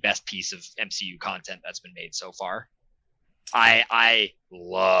 is the best piece of MCU content that's been made so far. I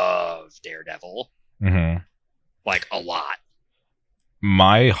love Daredevil, mm-hmm. like a lot.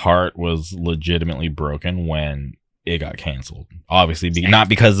 My heart was legitimately broken when it got canceled. Obviously, not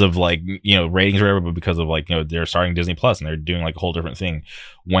because of like ratings or whatever, but because of like they're starting Disney Plus and they're doing like a whole different thing.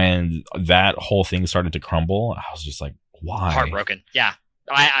 When that whole thing started to crumble, I was just like, why? Heartbroken. Yeah,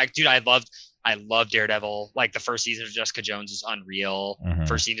 I love Daredevil. Like the first season of Jessica Jones is unreal. Mm-hmm.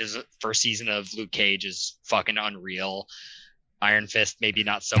 First season of Luke Cage is fucking unreal. Iron Fist, maybe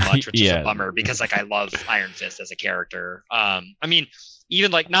not so much, which is a bummer because like I love Iron Fist as a character. I mean,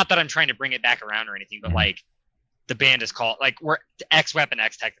 even like, not that I'm trying to bring it back around or anything, but mm-hmm. like the band is called, like, we're X Weapon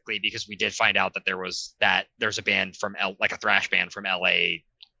X technically, because we did find out that there's a band from like a thrash band from LA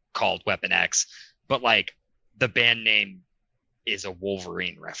called Weapon X, but like the band name is a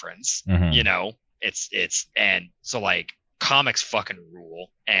Wolverine reference. Mm-hmm. It's and so like comics fucking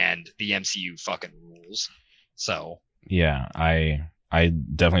rule and the MCU fucking rules. So yeah, I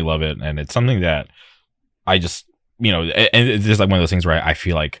definitely love it, and it's something that I just and it's just like one of those things where I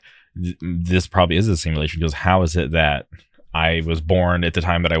feel like this probably is a simulation, because how is it that I was born at the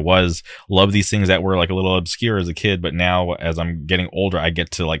time that I love these things that were like a little obscure as a kid, but now as I'm getting older, I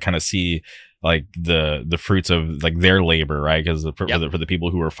get to like kind of see like the fruits of like their labor, right? Because for the people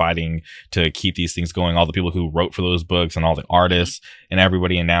who are fighting to keep these things going, all the people who wrote for those books and all the artists and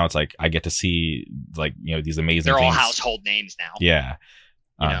everybody, and now it's like I get to see like these amazing. They're things. All household names now.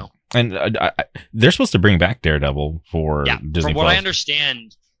 Yeah, and they're supposed to bring back Daredevil for Disney. From what Plus. I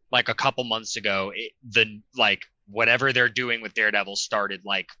understand, like a couple months ago, the whatever they're doing with Daredevil started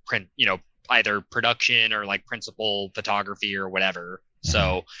like print, either production or like principal photography or whatever.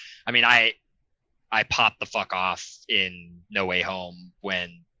 So, I mean, I popped the fuck off in No Way Home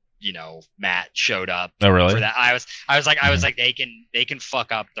when Matt showed up Oh, really? for that. I was like they can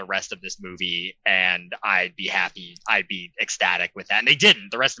fuck up the rest of this movie and I'd be happy. I'd be ecstatic with that. And they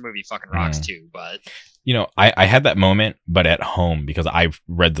didn't. The rest of the movie fucking rocks too, but I had that moment, but at home because I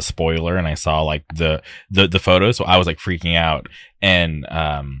read the spoiler and I saw like the photos, so I was like freaking out. And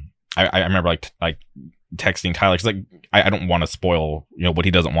I remember like texting Tyler because like I don't want to spoil what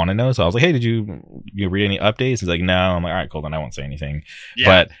he doesn't want to know. So I was like, hey, did you read any updates? He's like, no. I'm like, all right, cool, then I won't say anything. Yeah.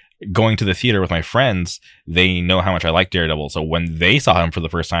 But going to the theater with my friends, they know how much I like Daredevil. So when they saw him for the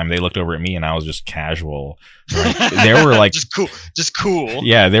first time, they looked over at me and I was just casual. Right? They were like, just cool.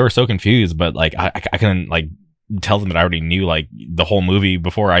 Yeah, they were so confused, but like I couldn't like tell them that I already knew like the whole movie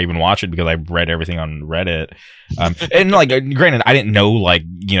before I even watched it because I read everything on Reddit. And like granted, I didn't know like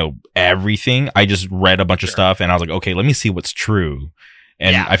everything. I just read a bunch of stuff and I was like, okay, let me see what's true.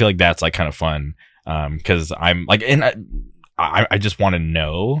 And I feel like that's like kind of fun because I'm like, and I just want to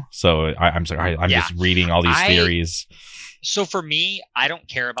know. So I'm sorry, I'm just reading all these theories. So for me, I don't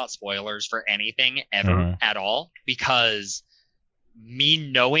care about spoilers for anything ever at all because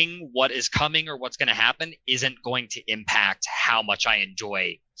me knowing what is coming or what's going to happen isn't going to impact how much I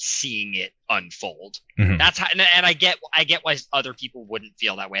enjoy seeing it unfold. That's how, and I get why other people wouldn't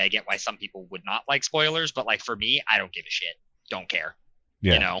feel that way. I get why some people would not like spoilers, but like for me, I don't give a shit. Don't care.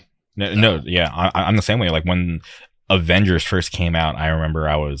 Yeah. No, yeah, I'm the same way. Like when Avengers first came out, I remember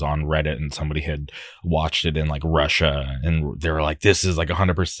I was on Reddit and somebody had watched it in like Russia and they were like, this is like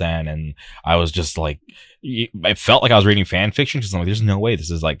 100%. And I was just like, I felt like I was reading fan fiction because I'm like, there's no way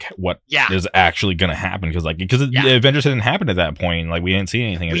this is like what is actually going to happen. Because the Avengers didn't happen at that point. Like we didn't see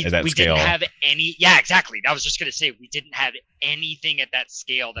anything at that scale. We didn't have any. Yeah, exactly. I was just going to say, we didn't have anything at that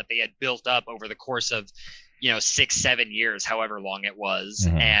scale that they had built up over the course of 6-7 years, however long it was.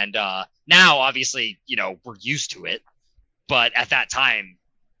 And now obviously we're used to it, but at that time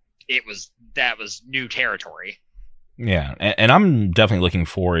that was new territory. And I'm definitely looking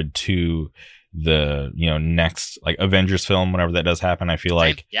forward to the next like Avengers film whenever that does happen. I feel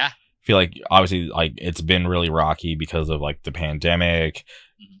like obviously like it's been really rocky because of like the pandemic,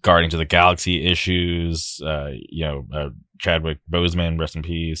 Guardians of the Galaxy issues, Chadwick Boseman, rest in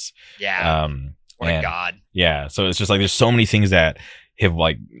peace. God. Yeah. So it's just like there's so many things that have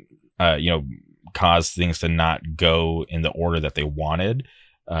like caused things to not go in the order that they wanted.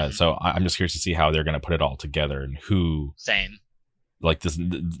 So I'm just curious to see how they're going to put it all together and who like this,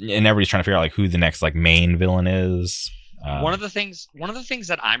 and everybody's trying to figure out like who the next like main villain is. One of the things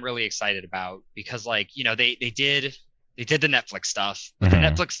that I'm really excited about because like they did the Netflix stuff, but the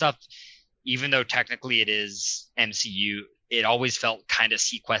Netflix stuff, even though technically it is MCU, it always felt kind of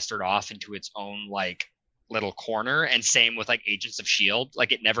sequestered off into its own like little corner. And same with like Agents of S.H.I.E.L.D.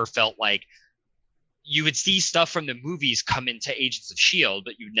 Like it never felt like you would see stuff from the movies come into Agents of S.H.I.E.L.D.,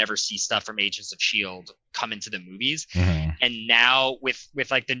 but you'd never see stuff from Agents of S.H.I.E.L.D. come into the movies. And now with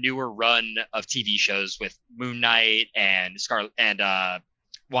like the newer run of TV shows with Moon Knight and Scarlet and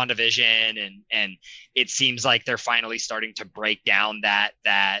WandaVision, and it seems like they're finally starting to break down that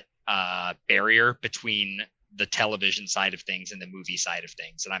barrier between the television side of things and the movie side of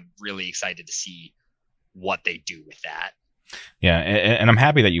things. And I'm really excited to see what they do with that. Yeah. And I'm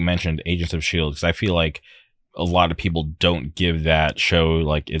happy that you mentioned Agents of S.H.I.E.L.D. because I feel like a lot of people don't give that show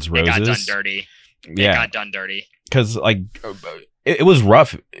like its roses. It got done dirty. Yeah. It got done dirty. Because like it was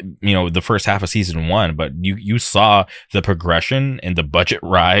rough, the first half of season 1, but you saw the progression and the budget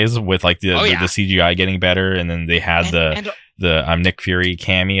rise with like the CGI getting better. And then they had the Nick Fury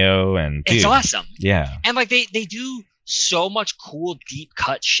cameo, and it's awesome. Yeah. And like they do so much cool deep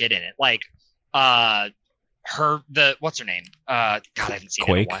cut shit in it. Like what's her name? God, I haven't seen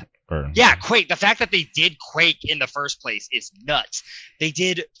Quake. it in a while. Quake. The fact that they did Quake in the first place is nuts. They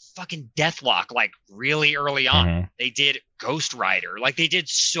did fucking Deathlock like really early on. They did Ghost Rider. Like they did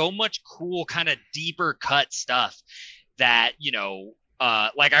so much cool kind of deeper cut stuff that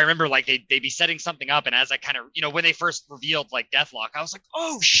like I remember like they'd be setting something up, and as I kind of when they first revealed like Deathlock, I was like,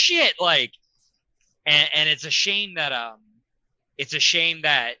 oh shit, like, and it's a shame that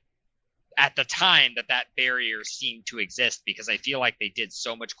at the time that barrier seemed to exist, because I feel like they did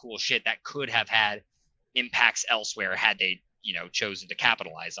so much cool shit that could have had impacts elsewhere had they chosen to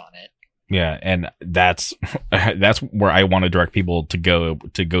capitalize on it. Yeah, and that's that's where I want to direct people to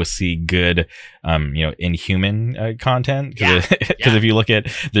go see good, Inhuman content. Because if you look at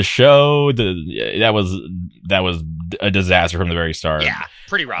the show, that was a disaster from the very start. Yeah,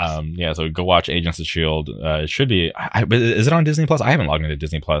 pretty rough. So go watch Agents of Shield. It should be. Is it on Disney Plus? I haven't logged into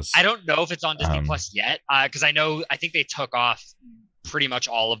Disney Plus. I don't know if it's on Disney Plus yet, because I think they took off pretty much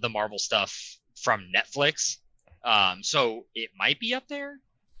all of the Marvel stuff from Netflix. So it might be up there.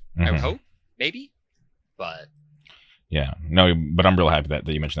 I would hope, maybe, but yeah, no, but I'm real happy that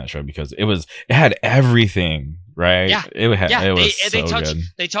you mentioned that show because it had everything, right? Yeah, it was so good.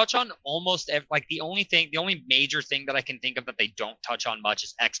 They touch on almost like the only major thing that I can think of that they don't touch on much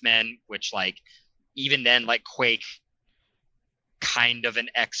is X-Men, which like even then like Quake, kind of an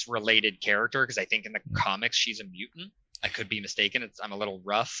X-related character because I think in the comics she's a mutant. I could be mistaken. I'm a little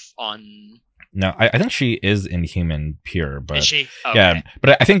rough on. No, I think she is Inhuman pure, but is she? Okay. Yeah,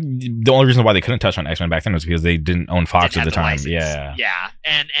 but I think the only reason why they couldn't touch on X-Men back then was because they didn't own Fox at the time. License. Yeah,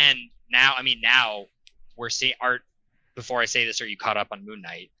 and now we're seeing art. Before I say this, are you caught up on Moon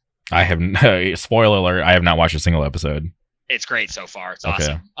Knight? I have. Spoiler alert! I have not watched a single episode. It's great so far. It's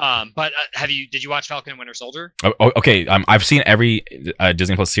awesome. But did you watch Falcon and Winter Soldier? Oh, okay. I've seen every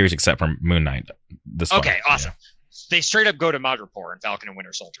Disney Plus series except for Moon Knight. Okay, awesome. Yeah. They straight up go to Madripoor in Falcon and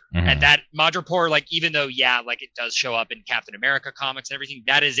Winter Soldier. And that Madripoor, like, even though, like it does show up in Captain America comics and everything,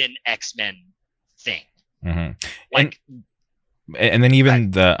 that is an X-Men thing. Like, and then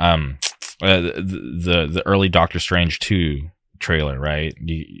even the early Doctor Strange 2 trailer, right?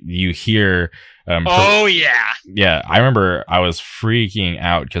 You hear yeah, I remember I was freaking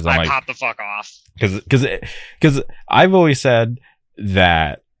out because I popped the fuck off because I've always said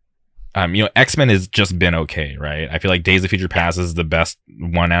that X-Men has just been okay, right? I feel like Days of Future Past is the best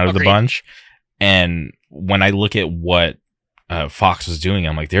one out of the bunch, and when I look at what Fox was doing,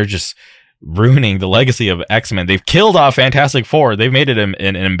 I'm like, they're just ruining the legacy of X-Men. They've killed off Fantastic Four. They've made it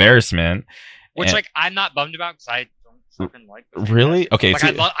an embarrassment, which like I'm not bummed about because I don't fucking like them. Really? Okay,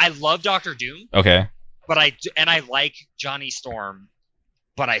 like I love Doctor Doom. Okay, but I like Johnny Storm,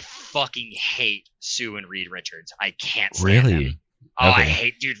 but I fucking hate Sue and Reed Richards. I can't stand them. Oh, okay. I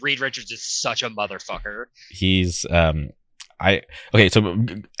hate, dude. Reed Richards is such a motherfucker. He's so I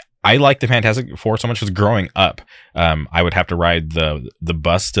like the Fantastic Four so much because growing up, I would have to ride the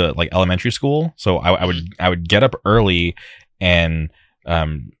bus to like elementary school. So I would get up early and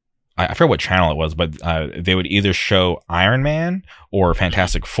I forget what channel it was, but they would either show Iron Man or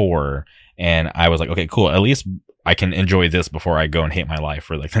Fantastic Four, and I was like, okay, cool. At least I can enjoy this before I go and hate my life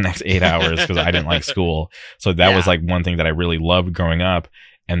for like the next 8 hours because I didn't like school. So that was like one thing that I really loved growing up.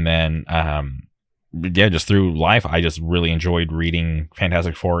 And then, just through life, I just really enjoyed reading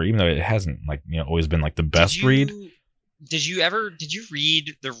Fantastic Four, even though it hasn't like, always been like the best read. Did you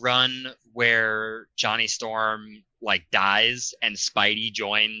read the run where Johnny Storm like dies and Spidey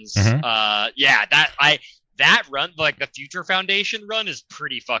joins? That run, like the Future Foundation run, is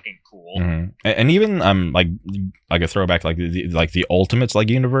pretty fucking cool. And even like a throwback, like the Ultimates like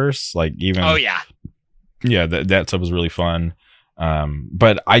universe, like even that stuff was really fun.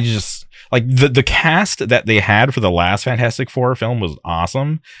 But I just like the cast that they had for the last Fantastic Four film was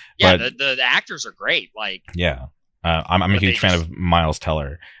awesome. Yeah, but the actors are great. Like I'm a huge fan of Miles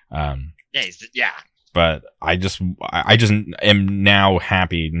Teller. But I just am now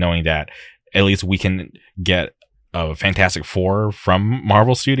happy knowing that at least we can get a Fantastic Four from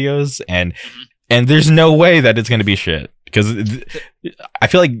Marvel Studios, and there's no way that it's going to be shit because I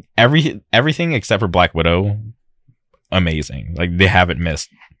feel like everything except for Black Widow, amazing. Like they haven't missed.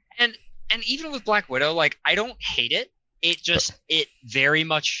 And even with Black Widow, like I don't hate it. It very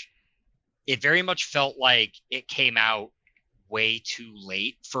much felt like it came out way too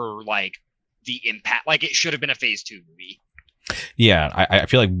late for like the impact. Like it should have been a Phase 2 movie. Yeah, I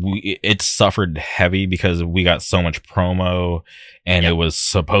feel like it suffered heavy because we got so much promo and it was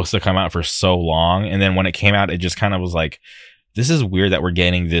supposed to come out for so long. And then when it came out, it just kind of was like, this is weird that we're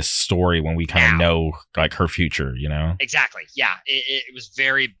getting this story when we kind of know like her future, Exactly. Yeah. It was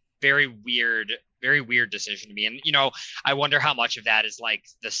very, very weird decision to me. And, I wonder how much of that is like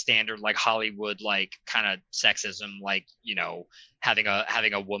the standard, like Hollywood, like kind of sexism, like, having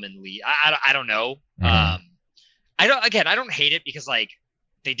a woman lead. I don't know. I don't hate it because like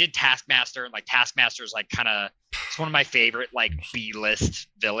they did Taskmaster, and like Taskmaster is like kind of, it's one of my favorite like B-list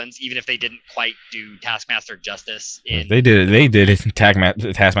villains, even if they didn't quite do Taskmaster justice. They did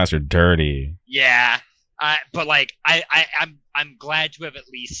Taskmaster dirty. Yeah, but like I'm glad to have at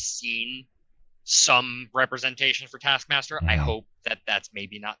least seen some representation for Taskmaster. I hope that that's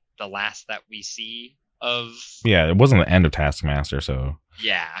maybe not the last that we see of. Yeah, it wasn't the end of Taskmaster, so.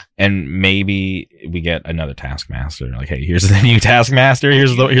 Yeah. And maybe we get another Taskmaster. Like, hey, here's the new Taskmaster.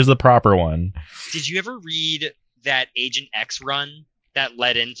 Here's the proper one. Did you ever read that Agent X run that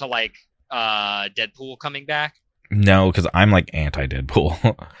led into like Deadpool coming back? No, because I'm like anti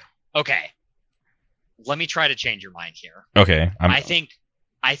Deadpool. Okay. Let me try to change your mind here. Okay. I think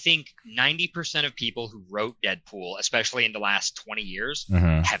 90% of people who wrote Deadpool, especially in the last 20 years,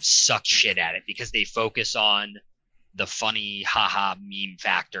 have sucked shit at it because they focus on the funny haha meme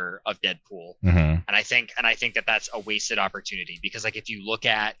factor of Deadpool. And I think that that's a wasted opportunity because like if you look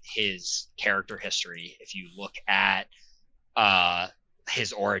at his character history, if you look at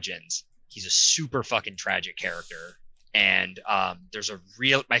his origins, he's a super fucking tragic character. And there's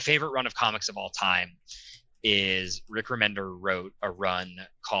my favorite run of comics of all time is Rick Remender wrote a run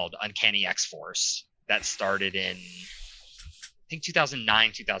called Uncanny X-Force that started in I think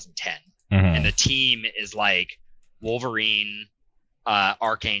 2009, 2010. And the team is like Wolverine,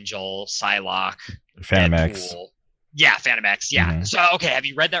 Archangel, Psylocke, Phantom Deadpool. X. Yeah, Phantom X. Yeah. So okay, have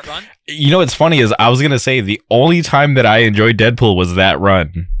you read that run? You know what's funny is I was gonna say the only time that I enjoyed Deadpool was that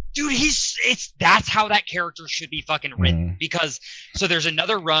run. Dude, that's how that character should be fucking written. Because so there's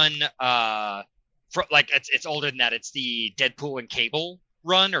another run, it's older than that. It's the Deadpool and Cable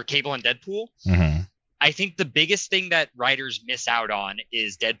run, or Cable and Deadpool. I think the biggest thing that writers miss out on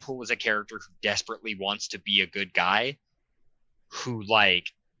is Deadpool is a character who desperately wants to be a good guy, who like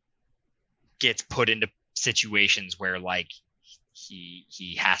gets put into situations where like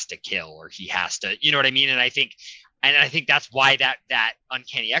he has to kill or he has to, you know what I mean? And I think that's why that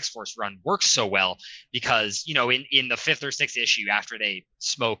Uncanny X-Force run works so well, because you know in the 5th or 6th issue after they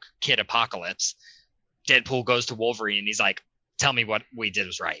smoke Kid Apocalypse, Deadpool goes to Wolverine and he's like, "Tell me what we did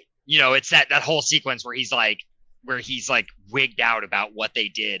was right." You know, it's that whole sequence where he's like wigged out about what they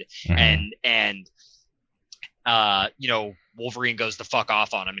did, and you know, Wolverine goes the fuck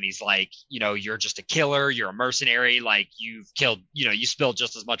off on him, and he's like, you know, "You're just a killer, you're a mercenary, like you've killed, you know, you spilled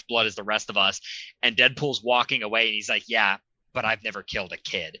just as much blood as the rest of us." And Deadpool's walking away and he's like, "Yeah, but I've never killed a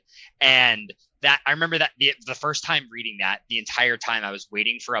kid." And that, I remember that the first time reading that, the entire time I was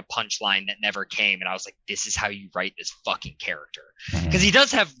waiting for a punchline that never came, and I was like, this is how you write this fucking character. Because he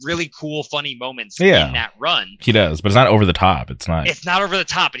does have really cool, funny moments in that run. He does, but it's not over the top. It's not over the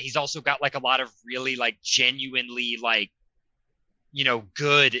top, and he's also got like a lot of really like genuinely like, you know,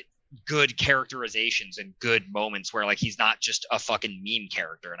 good characterizations and good moments where like he's not just a fucking meme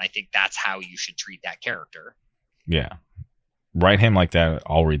character. And I think that's how you should treat that character. Yeah. Write him like that.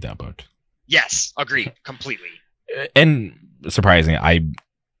 I'll read that book. Yes, agreed completely. And surprisingly, I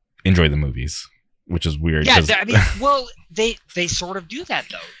enjoy the movies, which is weird. Yeah, I mean, well, they sort of do that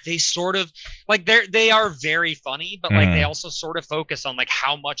though. They sort of like they are very funny, but like they also sort of focus on like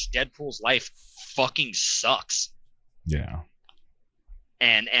how much Deadpool's life fucking sucks. Yeah.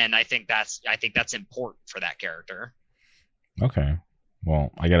 And I think that's important for that character. Okay.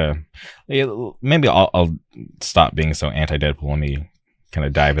 Well, maybe I'll stop being so anti-Deadpool. Let me kind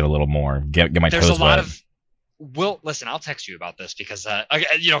of dive in a little more. Get my toes wet. There's a lot of. Will, listen, I'll text you about this because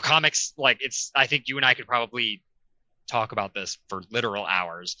you know, comics, like I think you and I could probably talk about this for literal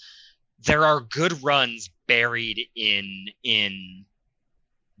hours. There are good runs buried in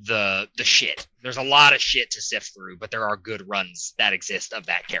the shit. There's a lot of shit to sift through, but there are good runs that exist of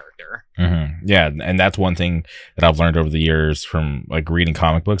that character. Yeah, and that's one thing that I've learned over the years from like reading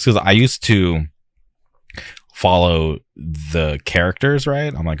comic books, because I used to follow the characters,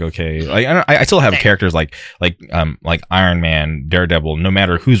 right? I'm like, okay, like I still have characters like Iron Man, Daredevil. No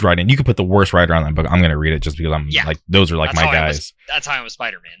matter who's writing, you could put the worst writer on that book, I'm gonna read it just because I'm like, those are like my guys. That's how I'm with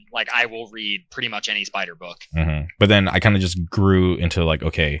Spider-Man. Like I will read pretty much any Spider book. But then I kind of just grew into like,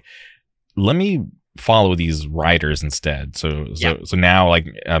 okay, let me follow these writers instead. So now, like,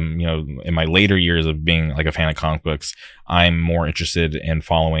 you know, in my later years of being like a fan of comic books, I'm more interested in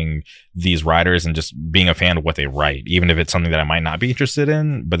following these writers and just being a fan of what they write, even if it's something that I might not be interested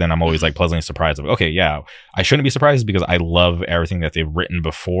in. But then I'm always like pleasantly surprised of, okay, yeah, I shouldn't be surprised because I love everything that they've written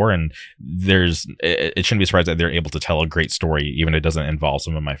before, and it shouldn't be surprised that they're able to tell a great story, even if it doesn't involve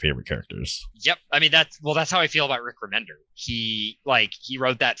some of my favorite characters. Yep. I mean, that's how I feel about Rick Remender. He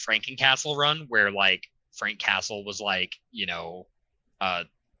wrote that Frankencastle run where like Frank Castle was like, you know,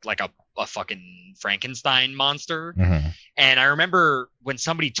 like a fucking Frankenstein monster. And I remember when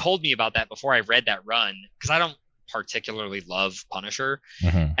somebody told me about that before I read that run, because I don't particularly love Punisher.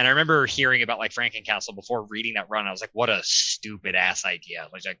 And I remember hearing about like Frankencastle before reading that run. I was like, what a stupid ass idea.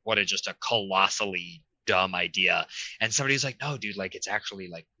 Like what a just a colossally dumb idea. And somebody was like, no, dude, like it's actually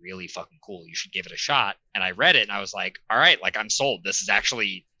like really fucking cool. You should give it a shot. And I read it and I was like, all right, like I'm sold. This is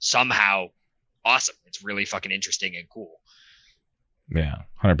actually somehow awesome. It's really fucking interesting and cool. Yeah,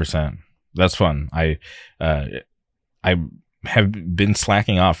 100%. That's fun. I have been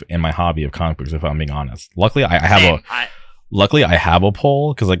slacking off in my hobby of comic books, if I'm being honest. Luckily, I have Same. I have a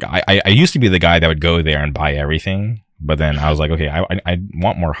poll because like I used to be the guy that would go there and buy everything, but then I was like, okay, I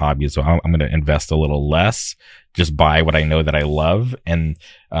want more hobbies, so I'm going to invest a little less, just buy what I know that I love. And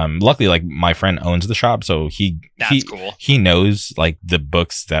luckily, like my friend owns the shop, so That's cool. He knows like the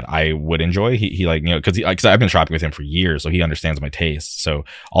books that I would enjoy. He like, you know, because I've been shopping with him for years, so he understands my taste. So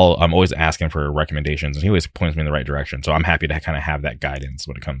I'm always asking for recommendations, and he always points me in the right direction. So I'm happy to kind of have that guidance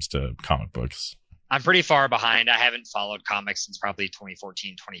when it comes to comic books. I'm pretty far behind. I haven't followed comics since probably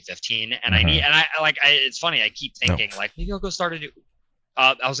 2014, 2015. And it's funny. I keep thinking like, maybe I'll go start a new,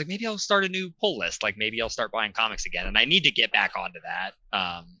 I was like, maybe I'll start a new pull list. Like maybe I'll start buying comics again. And I need to get back onto that.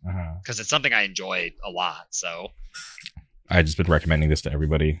 Cause it's something I enjoy a lot. So I just been recommending this to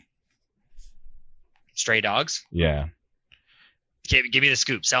everybody. Stray Dogs. Yeah. Give me the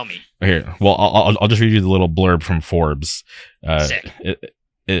scoop. Sell me. Here. Well, I'll just read you the little blurb from Forbes. Sick.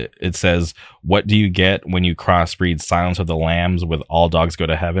 It says, what do you get when you crossbreed Silence of the Lambs with All Dogs Go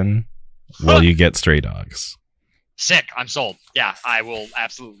to Heaven? Well, you get Stray Dogs. Sick. I'm sold. Yeah, I will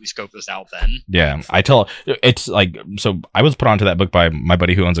absolutely scope this out then. Yeah, it's like, so I was put onto that book by my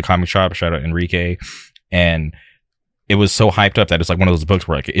buddy who owns a comic shop. Shout out Enrique. And it was so hyped up that it's like one of those books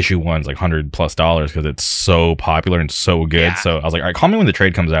where like issue one's like $100+ because it's so popular and so good. Yeah. So I was like, all right, call me when the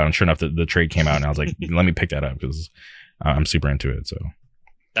trade comes out. And sure enough, the trade came out, and I was like, let me pick that up because I'm super into it. So.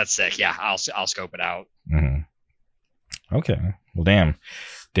 That's sick. Yeah, I'll scope it out. Mm-hmm. Okay. Well, damn,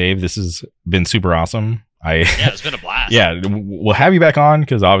 Dave, this has been super awesome. Yeah, it's been a blast. Yeah, we'll have you back on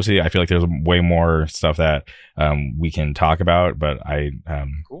because obviously I feel like there's way more stuff that we can talk about. But I,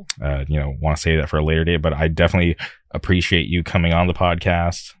 cool. Want to say that for a later date. But I definitely appreciate you coming on the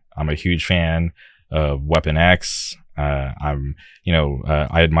podcast. I'm a huge fan of Weapon X. I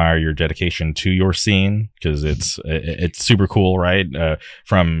admire your dedication to your scene because it's super cool, right?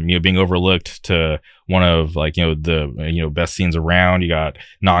 From being overlooked to one of like the best scenes around. You got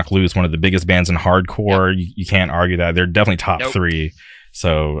Knock Loose, one of the biggest bands in hardcore. Yep. You can't argue that. They're definitely top three.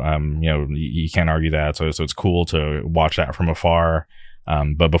 So you can't argue that. So it's cool to watch that from afar.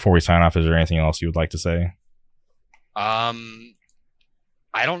 But before we sign off, is there anything else you would like to say?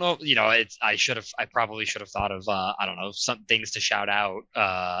 I don't know. I probably should have thought of, some things to shout out.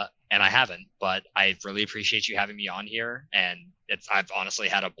 And I haven't, but I really appreciate you having me on here. And I've honestly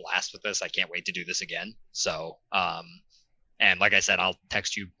had a blast with this. I can't wait to do this again. So, and like I said, I'll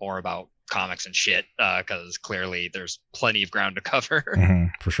text you more about comics and shit. Cause clearly there's plenty of ground to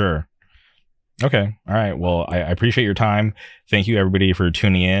cover. For sure. Okay. All right. Well, I appreciate your time. Thank you everybody for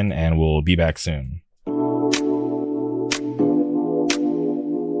tuning in, and we'll be back soon.